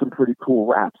 those are some pretty cool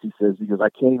wraps. He goes, I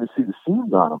can't even see the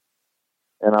seams on them.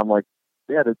 And I'm like,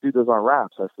 yeah, the dude, those aren't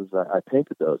wraps. I says, I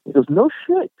painted those. He goes, no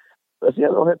shit. I said, yeah,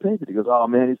 go ahead, painted. He goes, oh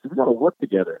man, he said, we got to work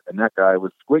together. And that guy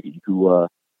was Squiggy, who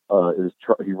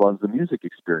he runs the music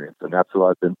experience, and that's who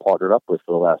I've been partnered up with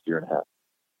for the last year and a half.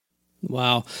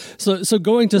 Wow. So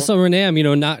going to Summer NAMM, you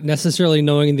know, not necessarily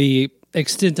knowing the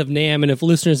extent of NAMM, and if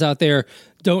listeners out there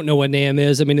don't know what NAMM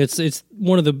is, I mean, it's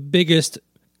one of the biggest,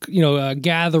 you know,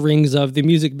 gatherings of the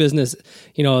music business.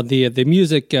 You know, the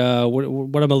music.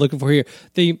 What am I looking for here?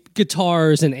 The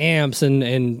guitars and amps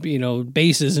and you know,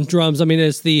 basses and drums. I mean,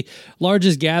 it's the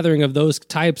largest gathering of those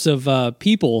types of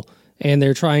people, and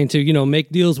they're trying to, you know,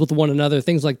 make deals with one another,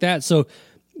 things like that. So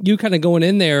you kind of going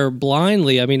in there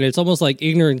blindly. I mean, it's almost like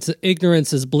ignorance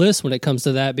is bliss when it comes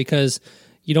to that, because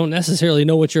you don't necessarily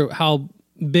know how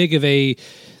big of a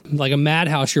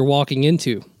madhouse you're walking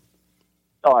into.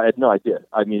 Oh, I had no idea.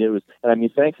 I mean, it was, and I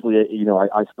mean, thankfully, you know,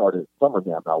 I started Summer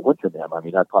NAMM, not Winter NAMM. I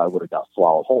mean, I probably would have got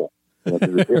swallowed whole. You know,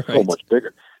 it was Right. so much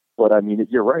bigger. But I mean,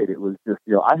 you're right. It was just,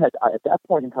 you know, I at that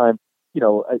point in time, you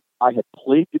know, I had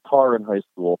played guitar in high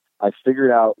school. I figured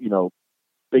out, you know,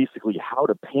 basically how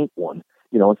to paint one.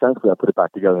 You know, and thankfully I put it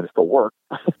back together and it still worked.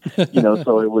 You know,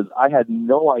 so I had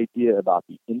no idea about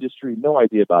the industry, no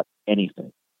idea about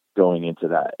anything going into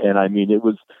that. And I mean, it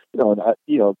was, you know,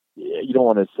 you don't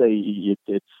want to say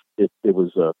it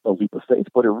was a leap of faith,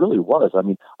 but it really was. I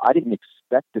mean, I didn't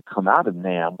expect to come out of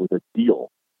NAMM with a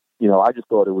deal. You know, I just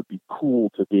thought it would be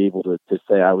cool to be able to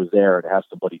say I was there and have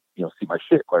somebody, you know, see my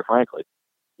shit, quite frankly.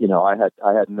 You know, I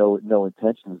had no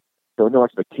intentions, there were no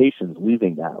expectations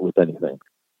leaving that with anything.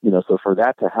 You know, so for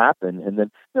that to happen, and then,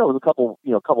 you know, it was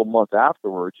a couple months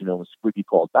afterwards, you know, when Squiggy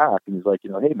called back and he's like, you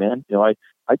know, hey man, you know,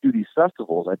 I do these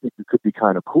festivals. I think it could be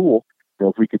kind of cool, you know,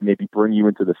 if we could maybe bring you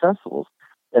into the festivals.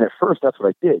 And at first that's what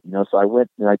I did, you know, so I went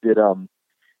and I did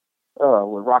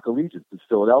Rock Allegiance in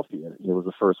Philadelphia. It was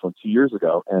the first one 2 years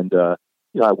ago. And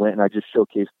you know, I went and I just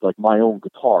showcased like my own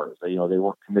guitars. You know, they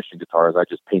weren't commissioned guitars. I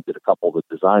just painted a couple of the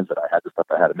designs that I had, the stuff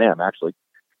I had in NAMM actually.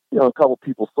 You know, a couple of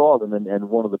people saw them, and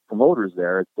one of the promoters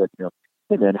there said, you know,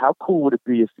 hey man, how cool would it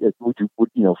be if would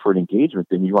you know, for an engagement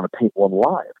thing, you want to paint one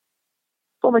live?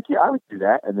 So I'm like, yeah, I would do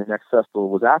that. And the next festival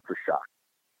was Aftershock.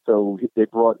 So they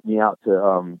brought me out to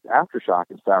Aftershock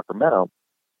in Sacramento,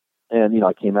 and you know,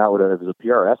 I came out with it as a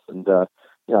PRS, and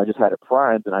you know, I just had it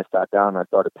primed, and I sat down and I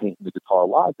started painting the guitar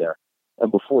live there. And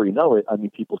before you know it, I mean,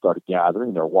 people started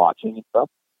gathering, they're watching and stuff.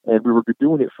 And we were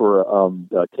doing it for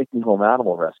Take Me Home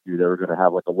Animal Rescue. They were going to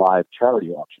have like a live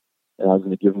charity auction, and I was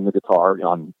going to give them the guitar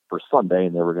for Sunday,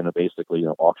 and they were going to basically, you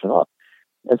know, auction up.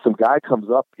 And some guy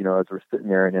comes up, you know, as we're sitting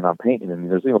there, and I'm painting,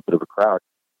 and there's, you know, a bit of a crowd.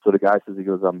 So the guy says, he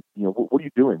goes, you know, what are you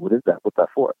doing? What is that? What's that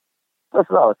for? So I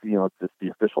said, oh, it's, you know, it's the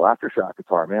official Aftershock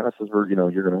guitar, man. I says, you know,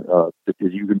 you're going to,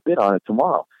 you can bid on it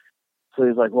tomorrow. So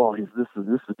he's like, well, this is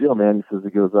the deal, man. He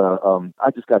goes,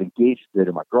 I just got engaged today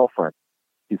to my girlfriend.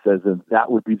 He says, and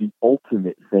that would be the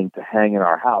ultimate thing to hang in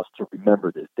our house to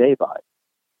remember this day by.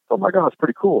 So I'm like, oh, it's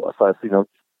pretty cool. So I said,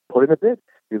 put in a bid.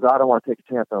 He goes, I don't want to take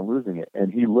a chance on losing it.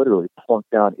 And he literally plunked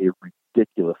down a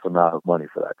ridiculous amount of money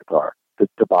for that guitar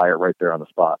to buy it right there on the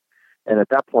spot. And at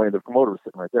that point, the promoter was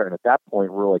sitting right there. And at that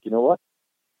point, we're like, you know what?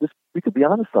 We could be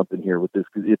onto something here with this,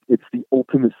 because it's the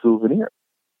ultimate souvenir.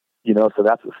 So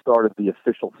that's the start of the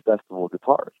official festival of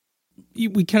guitars.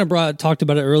 We kind of talked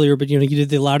about it earlier, but you did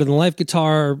the Louder Than Life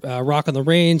guitar, Rock on the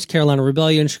Range, Carolina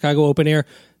Rebellion, Chicago Open Air.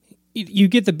 You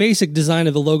get the basic design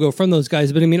of the logo from those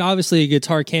guys, but I mean, obviously, a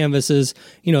guitar canvas is,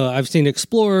 I've seen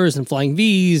Explorers and Flying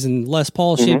V's and Les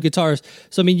Paul shaped guitars.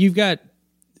 So I mean,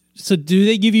 so do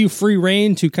they give you free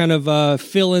reign to kind of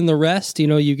fill in the rest?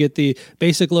 You get the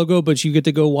basic logo, but you get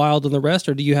to go wild on the rest,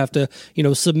 or do you have to,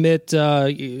 submit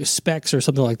specs or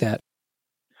something like that?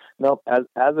 No, as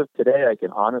of today, I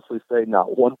can honestly say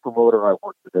not one promoter I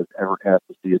worked with has ever asked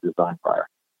to see a design prior.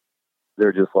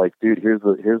 They're just like, dude, here's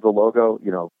the logo,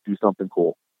 do something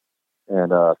cool.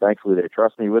 And thankfully they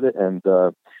trust me with it. And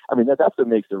I mean, that's what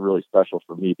makes it really special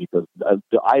for me, because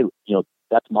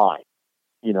that's mine.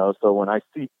 So when I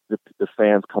see the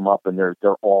fans come up and they're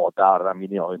all about it, I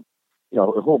mean,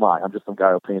 who am I? I'm just some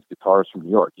guy who paints guitars from New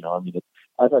York. I mean,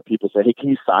 I've had people say, hey, can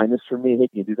you sign this for me? Hey,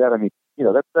 can you do that? I mean,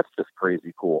 that's just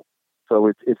crazy cool. So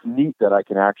it's neat that I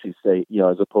can actually say,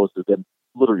 as opposed to them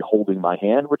literally holding my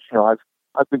hand, which,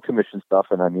 I've been commissioned stuff,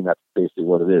 and I mean, that's basically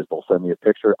what it is. They'll send me a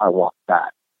picture. I want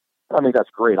that. I mean, that's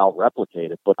great. I'll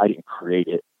replicate it, but I didn't create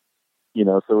it.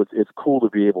 So it's cool to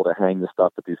be able to hang the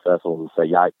stuff at these festivals and say,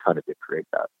 yeah, I kind of did create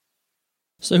that.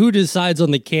 So who decides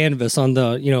on the canvas, on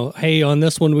the, hey, on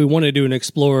this one we want to do an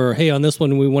Explorer, hey, on this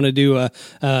one we want to do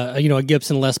a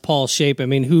Gibson Les Paul shape? I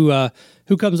mean,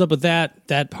 who comes up with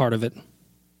that part of it?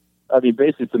 I mean,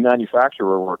 basically it's the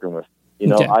manufacturer we're working with.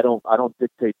 Okay. I don't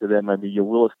dictate to them. I mean, you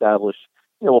will establish,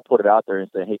 we'll put it out there and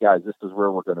say, hey guys, this is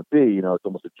where we're going to be. It's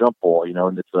almost a jump ball,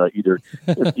 and it's either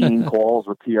Dean calls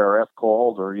or PRS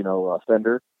calls or,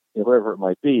 Fender, whatever it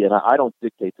might be. And I don't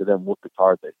dictate to them what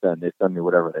guitars they send. They send me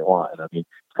whatever they want. And I mean,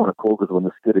 it's kind of cool, because when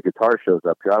the Skidda guitar shows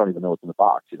up here, I don't even know what's in the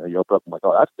box. You open up, I'm like,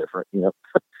 oh, that's different, and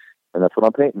that's what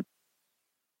I'm painting.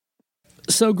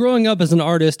 So growing up as an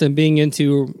artist and being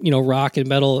into, rock and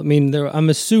metal, I mean, I'm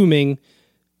assuming,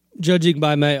 judging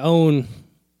by my own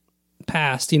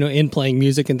past, in playing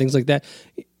music and things like that,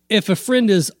 if a friend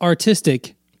is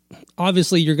artistic,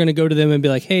 obviously you're going to go to them and be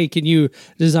like, hey, can you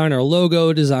design our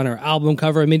logo, design our album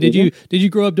cover? I mean, did you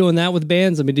grow up doing that with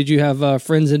bands? I mean, did you have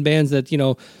friends in bands that,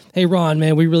 hey, Ron,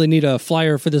 man, we really need a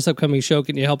flyer for this upcoming show.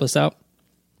 Can you help us out?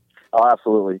 Oh,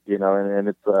 absolutely. And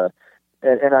it's,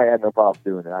 and I had no problem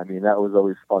doing it. I mean, that was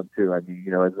always fun too. I mean,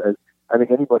 as I think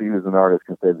anybody who's an artist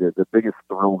can say the biggest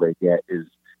thrill they get is,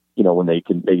 when they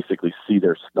can basically see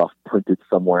their stuff printed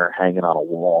somewhere hanging on a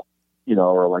wall,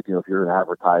 or like, if you're in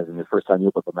advertising, the first time you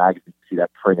open up a magazine, you see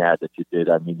that print ad that you did.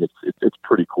 I mean, it's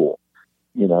pretty cool,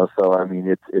 so I mean,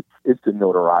 it's the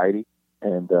notoriety.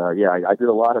 And, I did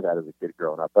a lot of that as a kid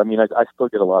growing up. I mean, I still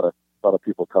get a lot of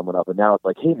people coming up, and now it's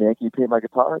like, hey man, can you paint my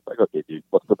guitar? It's like, okay, dude,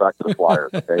 let's go back to the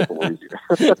flyers. Okay, it's a little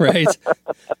easier. Right.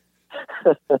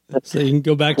 So you can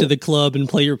go back to the club and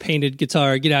play your painted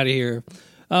guitar. Get out of here.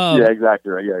 Yeah,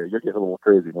 exactly right. Yeah, you're getting a little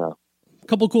crazy now. A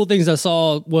couple cool things I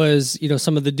saw was,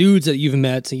 some of the dudes that you've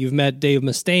met. So you've met Dave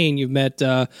Mustaine, you've met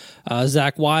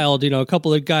Zakk Wylde, a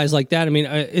couple of guys like that. I mean,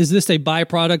 is this a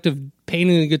byproduct of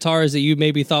painting the guitars that you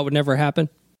maybe thought would never happen?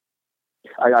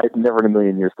 I never in a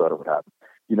million years thought it would happen.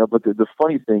 But the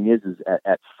funny thing is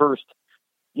at first,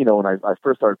 when I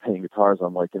first started painting guitars,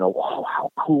 I'm like, wow,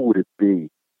 how cool would it be,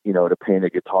 to paint a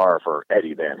guitar for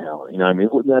Eddie Van Halen? I mean,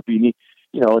 wouldn't that be neat?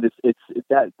 And it's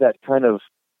that kind of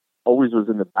always was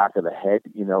in the back of the head,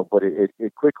 but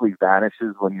it quickly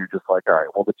vanishes when you're just like, all right,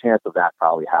 well, the chance of that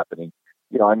probably happening,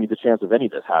 I mean, the chance of any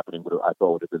of this happening I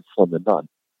thought would have been slim to none,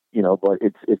 but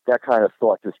it's that kind of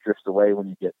thought just drifts away when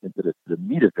you get into the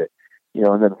meat of it.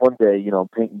 And then one day, I'm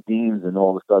painting Dean's, and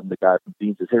all of a sudden the guy from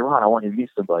Dean's says, hey, Ron, I want you to meet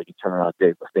somebody. You turn around,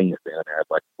 Dave Mustaine is standing there. It's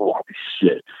like, holy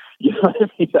shit. You know what I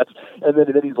mean? And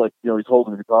then he's like, he's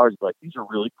holding the guitars. He's like, these are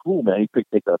really cool, man. He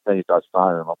takes that pen, he starts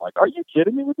signing them. I'm like, are you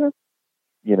kidding me with this?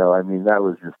 I mean, that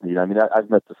was just neat. I mean, I've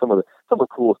met some of the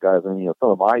coolest guys. I mean, some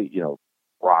of my,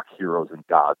 rock heroes and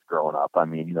gods growing up. I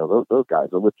mean, those guys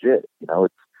are legit.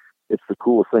 It's the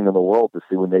coolest thing in the world to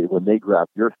see when they grab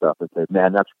your stuff and say,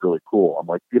 man, that's really cool. I'm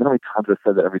like, you know how many times I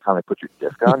said that every time I put your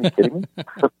disc on? Are you kidding me?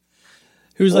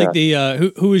 Who's like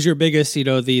the who is your biggest,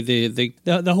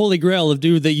 the holy grail of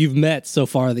dude that you've met so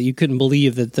far that you couldn't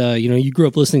believe that you grew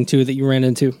up listening to, that you ran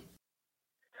into?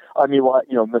 I mean, well,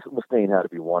 Mustaine had to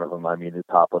be one of them. I mean, the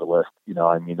top of the list.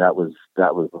 I mean, that was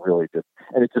really just,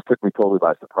 and it just took me totally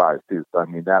by surprise too. So I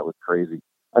mean, that was crazy.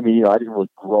 I mean, I didn't really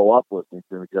grow up listening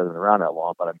to him because I've been around that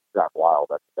long, but I mean, Zach Wild.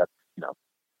 That's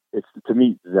it's to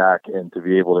meet Zach and to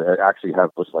be able to actually have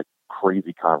this like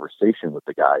crazy conversation with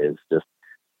the guy is just,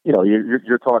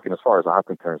 you're talking, as far as I'm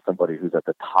concerned, somebody who's at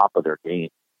the top of their game.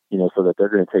 So that they're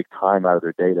going to take time out of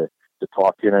their day to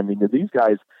talk to you. And I mean, these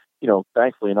guys,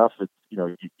 thankfully enough, it's,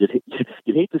 you'd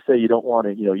hate to say you don't want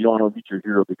to, you don't want to meet your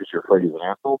hero because you're afraid he's an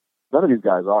asshole. None of these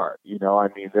guys are, I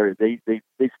mean,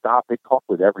 they stop, they talk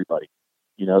with everybody,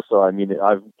 so I mean,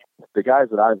 the guys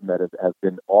that I've met have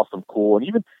been awesome, cool.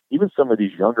 And even some of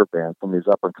these younger bands, some of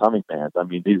these up and coming bands, I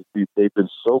mean, they've been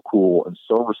so cool and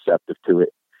so receptive to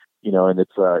it, and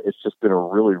it's just been a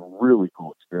really, really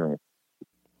cool experience.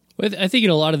 I think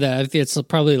a lot of that, I think it's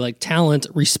probably like talent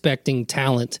respecting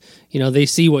talent. They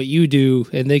see what you do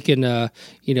and they can,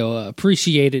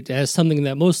 appreciate it as something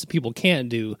that most people can't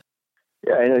do.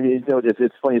 Yeah, and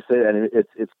it's funny to say that, and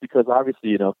it's because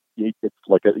obviously, it's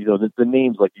like the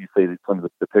names, like you say, some of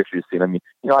the pictures you've seen. I mean,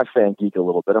 I fan geek a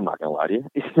little bit. I'm not gonna lie to you.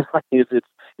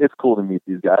 It's cool to meet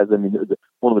these guys. I mean,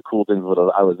 one of the cool things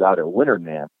was I was out at Winter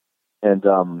NAMM, and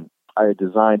I had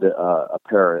designed a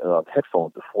pair of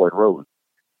headphones to Floyd Rose.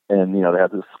 And, they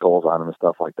had the skulls on them and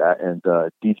stuff like that. And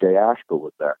DJ Ashba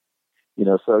was there.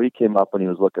 So he came up and he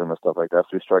was looking at them and stuff like that.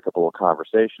 So we struck up a little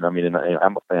conversation. I mean, and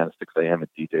I'm a fan of 6 a.m. and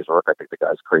DJ's work. I think the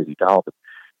guy's crazy talented.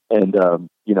 And,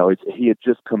 he had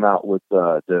just come out with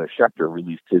the Schecter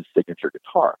released his signature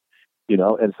guitar,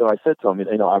 And so I said to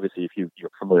him, obviously, if you're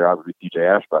familiar with DJ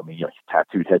Ashba, I mean, he's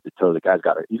tattooed head to toe. The guy's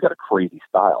got a crazy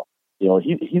style.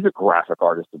 He's a graphic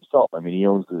artist himself. I mean, he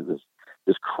owns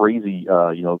this crazy,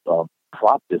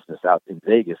 prop business out in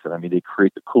Vegas, and I mean, they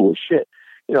create the coolest shit.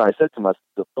 I said to myself,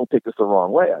 don't take this the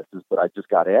wrong way. I said, but I just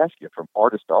got to ask you, from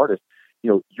artist to artist,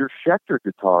 your Schecter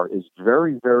guitar is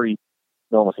very, very,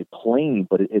 I don't want to say plain,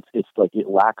 but it's like it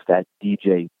lacks that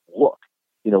DJ look.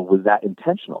 Was that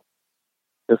intentional?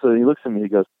 And so he looks at me, and he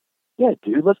goes, yeah,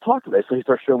 dude, let's talk about it. So he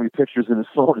starts showing me pictures in his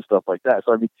phone and stuff like that.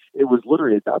 So I mean, it was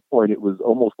literally at that point, it was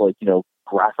almost like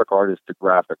graphic artist to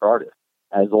graphic artist,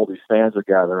 as all these fans are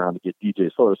gathering around to get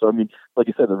DJ photos. So, I mean, like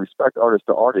you said, the respect artist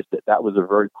to artist, that was a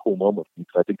very cool moment for me,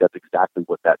 because I think that's exactly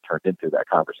what that turned into, that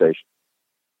conversation.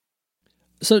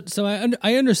 So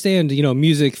I understand,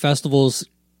 music festivals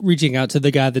reaching out to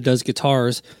the guy that does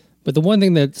guitars, but the one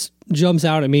thing that jumps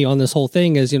out at me on this whole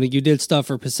thing is, you did stuff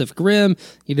for Pacific Rim,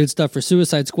 you did stuff for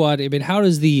Suicide Squad. I mean, how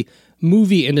does the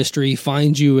movie industry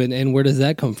find you, and where does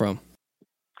that come from?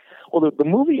 Well, the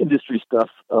movie industry stuff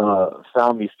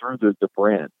found me through the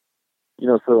brand.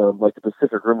 So like the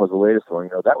Pacific Rim was the latest one.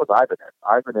 That was Ibanez.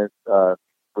 Ibanez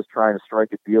was trying to strike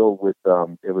a deal with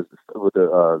the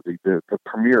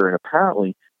premiere, and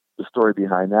apparently the story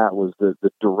behind that was the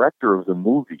director of the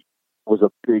movie was a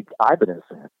big Ibanez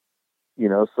fan.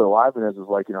 So Ibanez was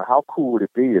like, how cool would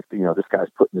it be if this guy's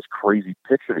putting this crazy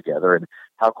picture together, and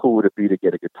how cool would it be to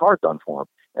get a guitar done for him?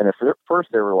 And at first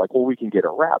they were like, well, we can get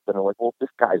it wrapped. And they're like, well, this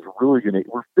guy's really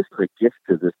this is a gift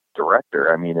to this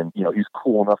director. I mean, and he's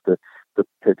cool enough to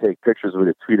take pictures with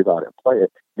it, tweet about it, and play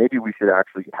it. Maybe we should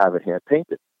actually have it hand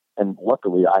painted. And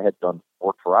luckily I had done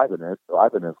work for Ibanez, so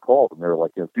Ibanez called and they were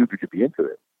like, dude, would you be into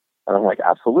it? And I'm like,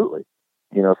 absolutely.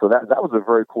 So that was a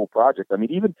very cool project. I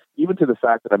mean, even to the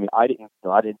fact that, I mean, I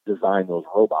didn't design those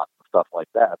robots and stuff like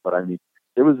that, but I mean,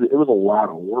 it was a lot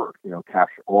of work,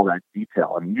 capture all that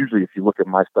detail. I mean, usually if you look at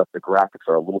my stuff, the graphics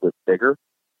are a little bit bigger,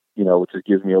 which just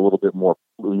gives me a little bit more,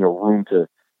 room to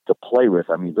play with.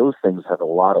 I mean, those things have a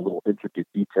lot of little intricate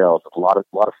details, a lot of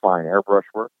fine airbrush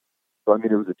work. So, I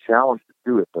mean, it was a challenge to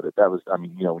do it, but that was, I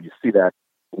mean, when you see that,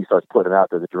 and he starts putting it out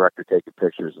there, the director taking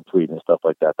pictures and tweeting and stuff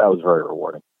like that, that was very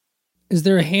rewarding. Is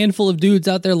there a handful of dudes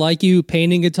out there like you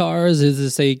painting guitars? Is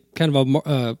this a kind of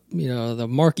a, the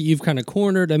market you've kind of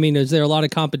cornered? I mean, is there a lot of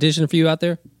competition for you out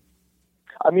there?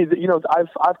 I mean,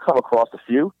 I've come across a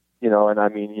few, and I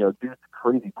mean, dudes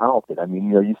crazy talented. I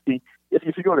mean, you see,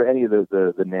 if you go to any of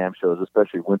the NAMM shows,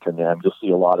 especially Winter NAMM, you'll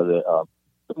see a lot of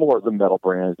the metal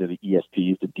brands, the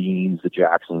ESPs, the Deans, the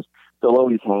Jacksons. They'll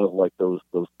always have like those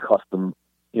custom,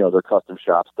 their custom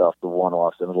shop stuff, the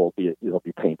one-offs, and it'll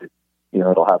be painted.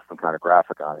 It'll have some kind of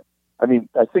graphic on it. I mean,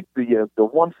 I think the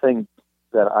one thing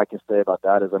that I can say about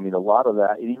that is, I mean, a lot of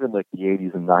that, even like the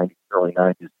 80s and 90s, early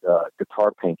 90s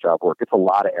guitar paint job work, it's a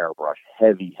lot of airbrush,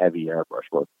 heavy airbrush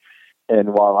work. And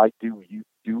while I do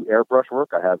airbrush work,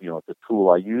 I have, it's a tool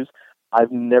I use,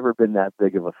 I've never been that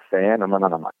big of a fan. I'm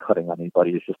not cutting on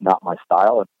anybody. It's just not my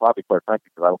style. And probably, quite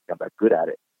frankly, because I don't think I'm that good at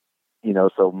it.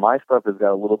 So my stuff has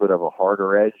got a little bit of a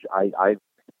harder edge. I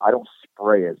don't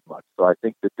spray as much. So I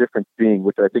think the difference being,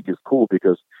 which I think is cool,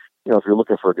 because if you're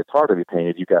looking for a guitar to be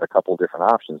painted, you've got a couple of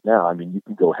different options now. I mean, you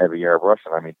can go heavy airbrush,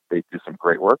 and they do some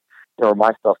great work.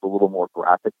 My stuff's a little more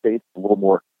graphic based, a little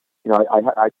more.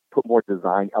 I put more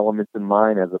design elements in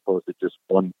mine as opposed to just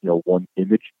one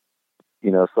image.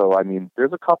 So I mean,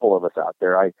 there's a couple of us out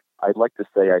there. I'd like to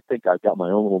say I think I've got my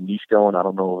own little niche going. I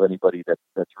don't know of anybody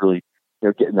that's really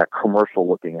getting that commercial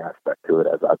looking aspect to it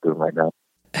as I'm doing right now.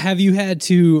 Have you had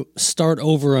to start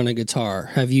over on a guitar?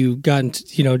 Have you gotten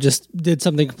just did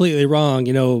something completely wrong?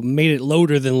 Made it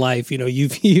loader than life.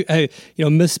 You've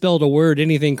misspelled a word,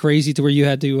 anything crazy to where you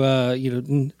had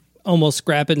to almost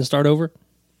scrap it and start over?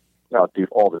 No, dude,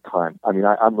 all the time. I mean,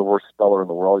 I'm the worst speller in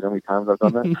the world. You know how many times I've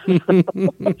done that?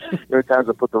 How many times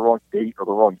I put the wrong date or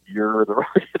the wrong year or the wrong...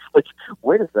 It's like,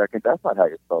 wait a second, that's not how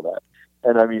you spell that.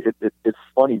 And I mean, it's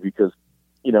funny because,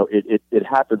 it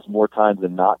happens more times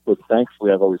than not, but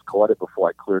thankfully I've always caught it before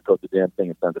I clear coat the damn thing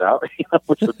and send it out,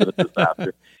 which has been a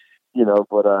disaster.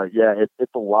 But yeah,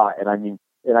 it's a lot. And I mean,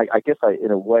 and I guess in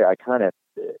a way, I kind of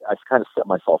set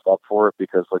myself up for it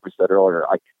because, like we said earlier,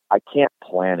 I can't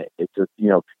plan it. It's just,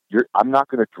 I'm not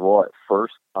going to draw it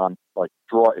first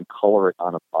draw it and color it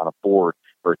on a board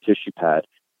or a tissue pad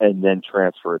and then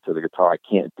transfer it to the guitar. I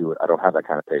can't do it. I don't have that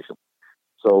kind of patience.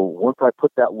 So once I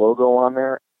put that logo on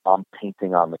there, I'm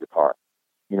painting on the guitar.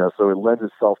 So it lends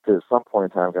itself to at some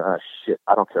point in time going, shit,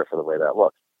 I don't care for the way that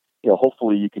looks.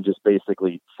 Hopefully you can just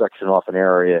basically section off an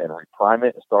area and reprime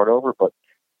it and start over. But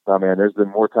man, there's been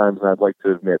more times than I'd like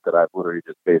to admit that I've literally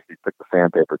just basically took the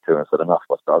sandpaper to and said, enough,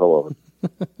 let's start all over.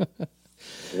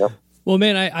 Yep. Well,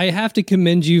 man, I have to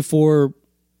commend you for,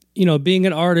 being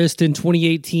an artist in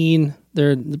 2018.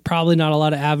 There are probably not a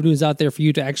lot of avenues out there for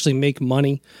you to actually make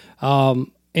money.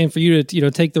 And for you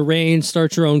to, take the reins,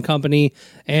 start your own company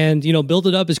and, build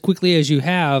it up as quickly as you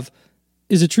have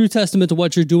is a true testament to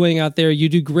what you're doing out there. You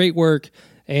do great work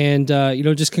and,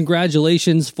 just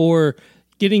congratulations for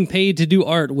getting paid to do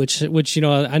art, which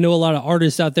I know a lot of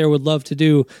artists out there would love to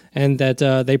do, and that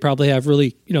they probably have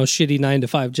really shitty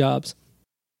 9-to-5 jobs.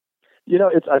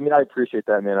 I appreciate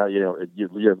that, man.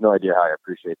 You have no idea how I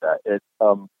appreciate that.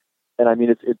 And I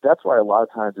mean, that's why a lot of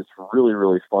times it's really,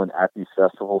 really fun at these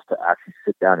festivals to actually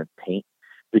sit down and paint,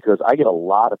 because I get a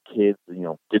lot of kids,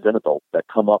 kids and adults that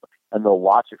come up and they'll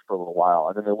watch it for a little while,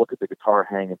 and then they look at the guitar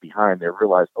hanging behind, they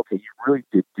realize, okay, you really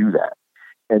did do that.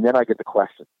 And then I get the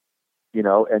question.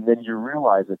 And then you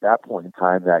realize at that point in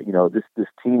time that, this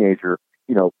teenager,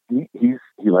 he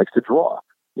likes to draw.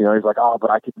 He's like, oh, but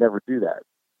I could never do that.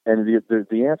 And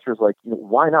the answer is like,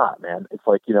 why not, man? It's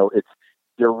like,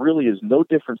 there really is no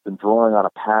difference in drawing on a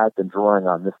pad than drawing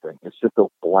on this thing. It's just a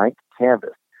blank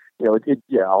canvas.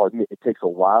 I'll admit it takes a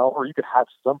while, or you could have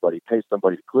pay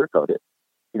somebody to clear coat it,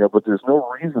 but there's no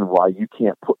reason why you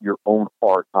can't put your own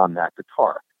art on that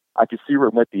guitar. I can see where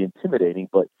it might be intimidating,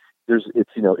 but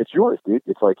it's yours, dude.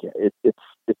 It's like,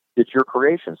 it's your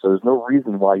creation. So there's no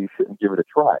reason why you shouldn't give it a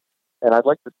try. And I'd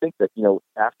like to think that,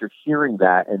 after hearing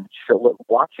that and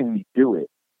watching me do it,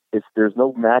 there's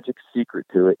no magic secret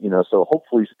to it, so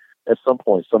hopefully at some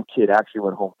point, some kid actually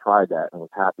went home, tried that and was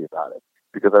happy about it,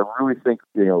 because I really think,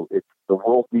 the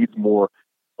world needs more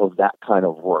of that kind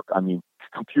of work. I mean,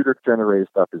 computer generated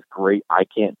stuff is great. I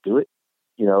can't do it,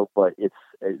 but it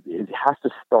has to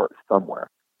start somewhere.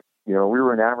 We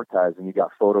were in advertising, you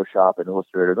got Photoshop and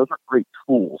Illustrator. Those are great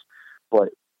tools,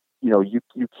 but, you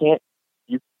can't,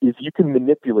 if you can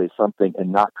manipulate something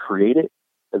and not create it,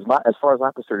 as far as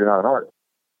I'm concerned, you're not an artist.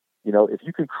 If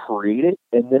you can create it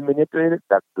and then manipulate it,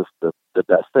 that's just the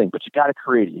best thing. But you got to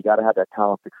create it. You got to have that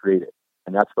talent to create it.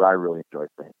 And that's what I really enjoy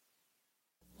saying.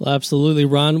 Well, absolutely,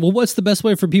 Ron. Well, what's the best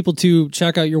way for people to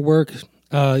check out your work?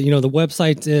 The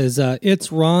website is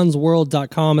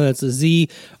itsronsworld.com, and that's a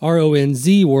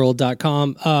ZRONZ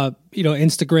world.com.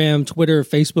 Instagram, Twitter,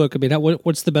 Facebook. I mean,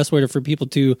 what's the best way for people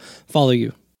to follow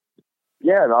you?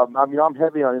 Yeah, I'm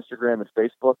heavy on Instagram and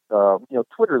Facebook.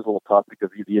 Twitter is a little tough because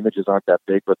the images aren't that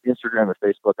big, but Instagram and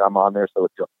Facebook, I'm on there. So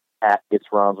it's at It's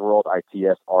Ron's World,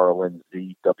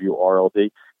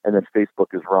 ITSRONZWRLD, and then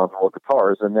Facebook is Ron's World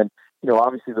Guitars. And then,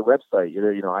 obviously the website,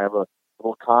 I have a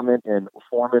little comment and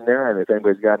form in there. And if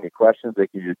anybody's got any questions, they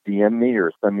can just DM me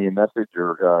or send me a message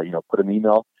or, put an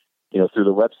email, through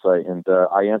the website. And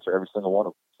I answer every single one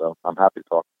of them. So I'm happy to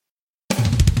talk.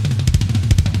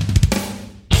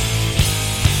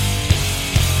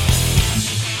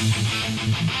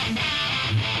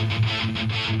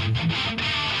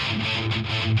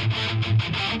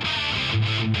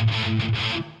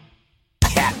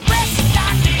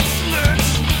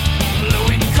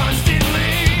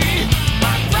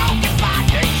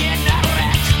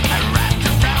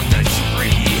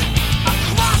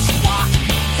 Walk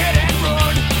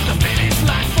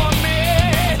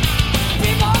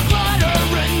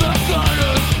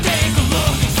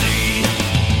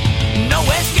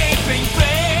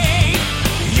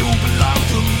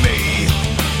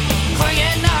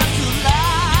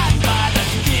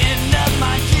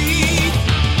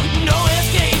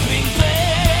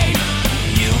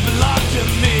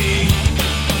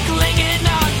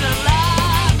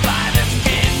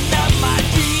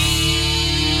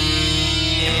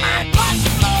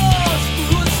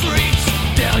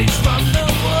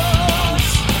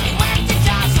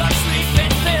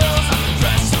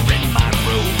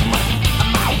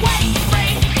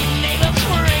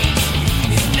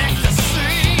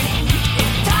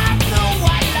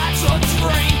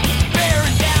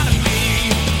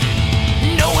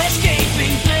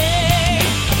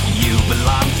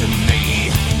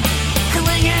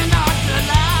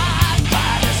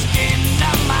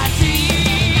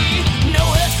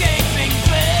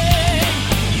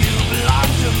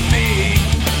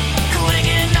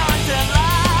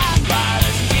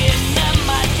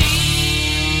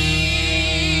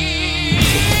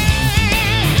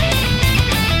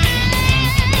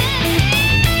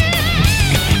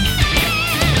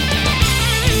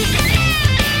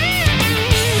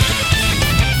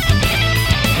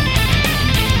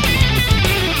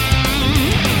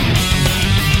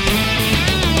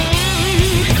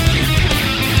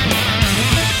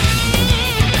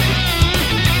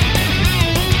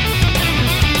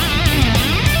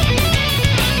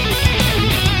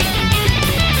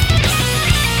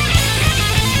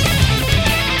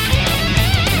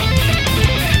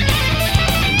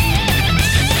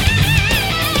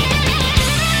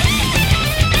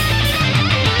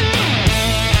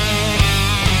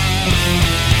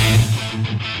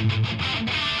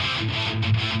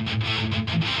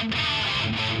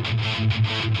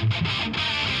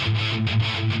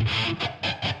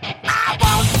I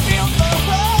won't feel the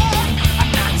way. I'm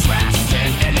not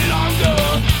trusting any longer.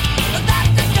 That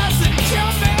doesn't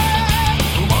kill me,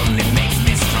 only makes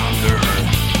me stronger.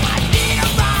 I need a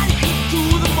ride to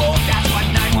the moon, that's what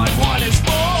 911 is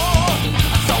for.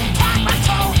 So pack my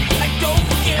toe and go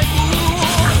forget who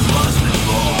I'm busting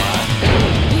for.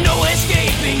 No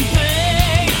escaping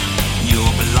pain, you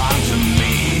belong to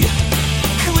me.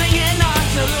 Clinging on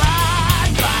to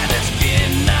life by the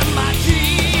skin of my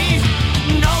teeth.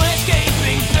 No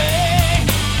escaping pain,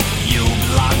 you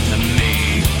belong to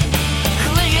me.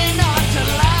 Clinging on to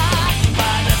life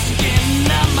by the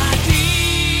skin of my teeth.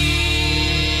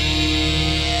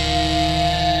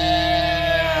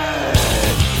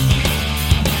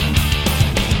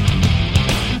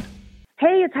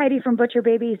 Hey, it's Heidi from Butcher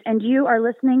Babies, and you are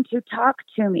listening to Talk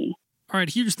to Me. All right,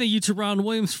 huge thank you to Ron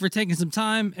Williams for taking some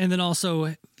time, and then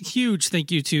also huge thank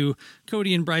you to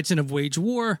Cody and Brighton of Wage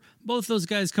War. Both those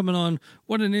guys coming on.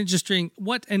 What an interesting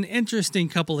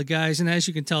couple of guys. And as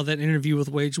you can tell, that interview with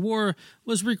Wage War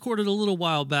was recorded a little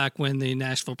while back when the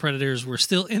Nashville Predators were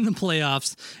still in the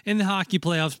playoffs, in the hockey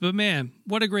playoffs. But man,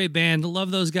 what a great band.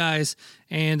 Love those guys,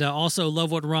 and also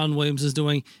love what Ron Williams is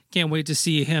doing. Can't wait to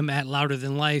see him at Louder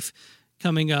Than Life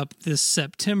coming up this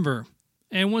September.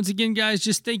 And once again, guys,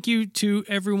 just thank you to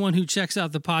everyone who checks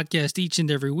out the podcast each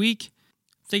and every week.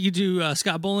 Thank you to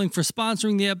Scott Bowling for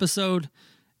sponsoring the episode.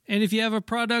 And if you have a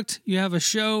product, you have a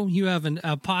show, you have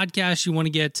a podcast you want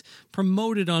to get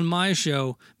promoted on my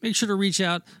show, make sure to reach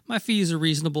out. My fees are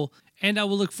reasonable, and I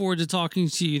will look forward to talking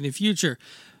to you in the future.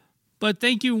 But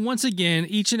thank you once again,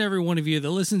 each and every one of you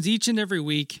that listens each and every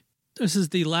week. This is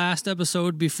the last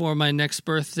episode before my next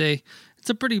birthday. It's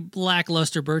a pretty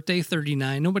lackluster birthday,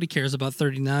 39. Nobody cares about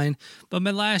 39. But my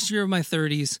last year of my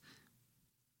 30s,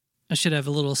 I should have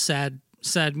a little sad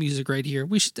music right here.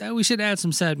 We should add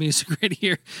some sad music right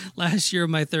here. Last year of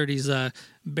my 30s,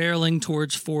 barreling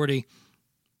towards 40.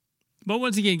 But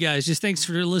once again, guys, just thanks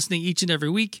for listening each and every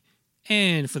week.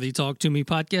 And for the Talk to Me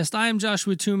podcast, I am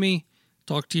Joshua Toomey.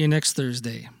 Talk to you next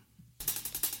Thursday.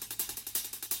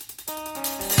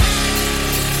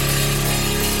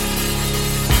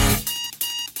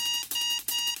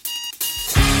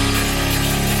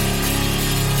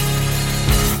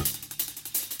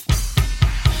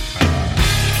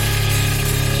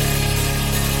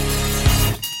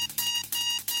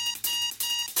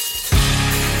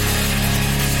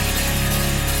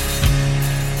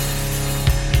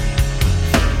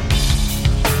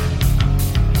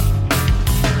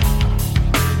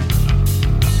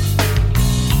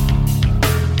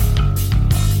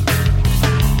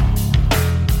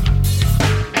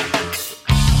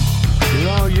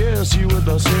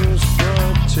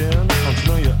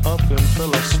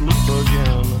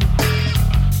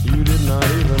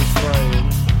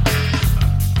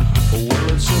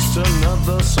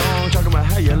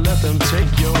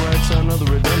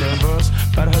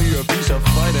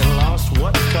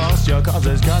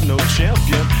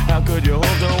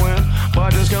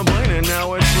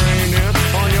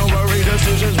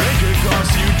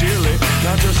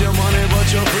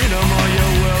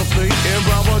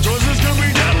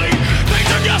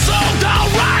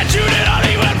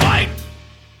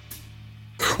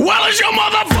 Well, it's your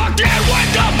motherfucking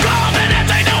wake up call, and if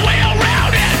they know way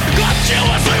around it, got you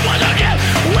asleep with a gift.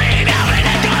 We now ain't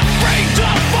it got free to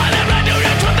find them to do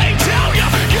that's what they tell you.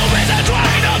 You miss a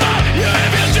train of the you if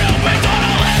you stupid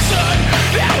gonna listen.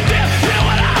 You did hear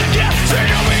what I get, so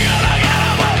you'll be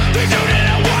unforgettable. Things you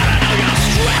didn't wanna know, you're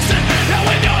stressing. Now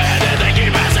when you're in it, they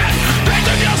keep messing. Things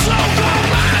in your soul go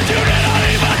blind, you didn't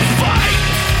even fight.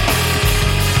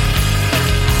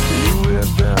 You hit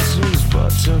that snooze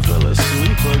button, fell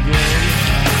asleep again.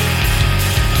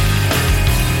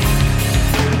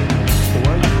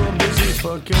 While you were busy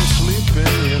fucking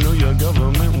sleeping, you know your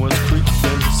government was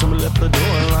creeping. Someone left the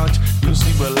door unlocked. You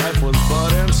see, but life was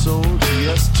bought and sold.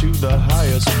 Yes, to the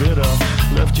highest bidder.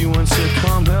 Left you in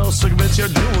sitcom hell, so I bet you're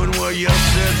doing what you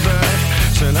sit back.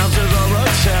 Synopsis are a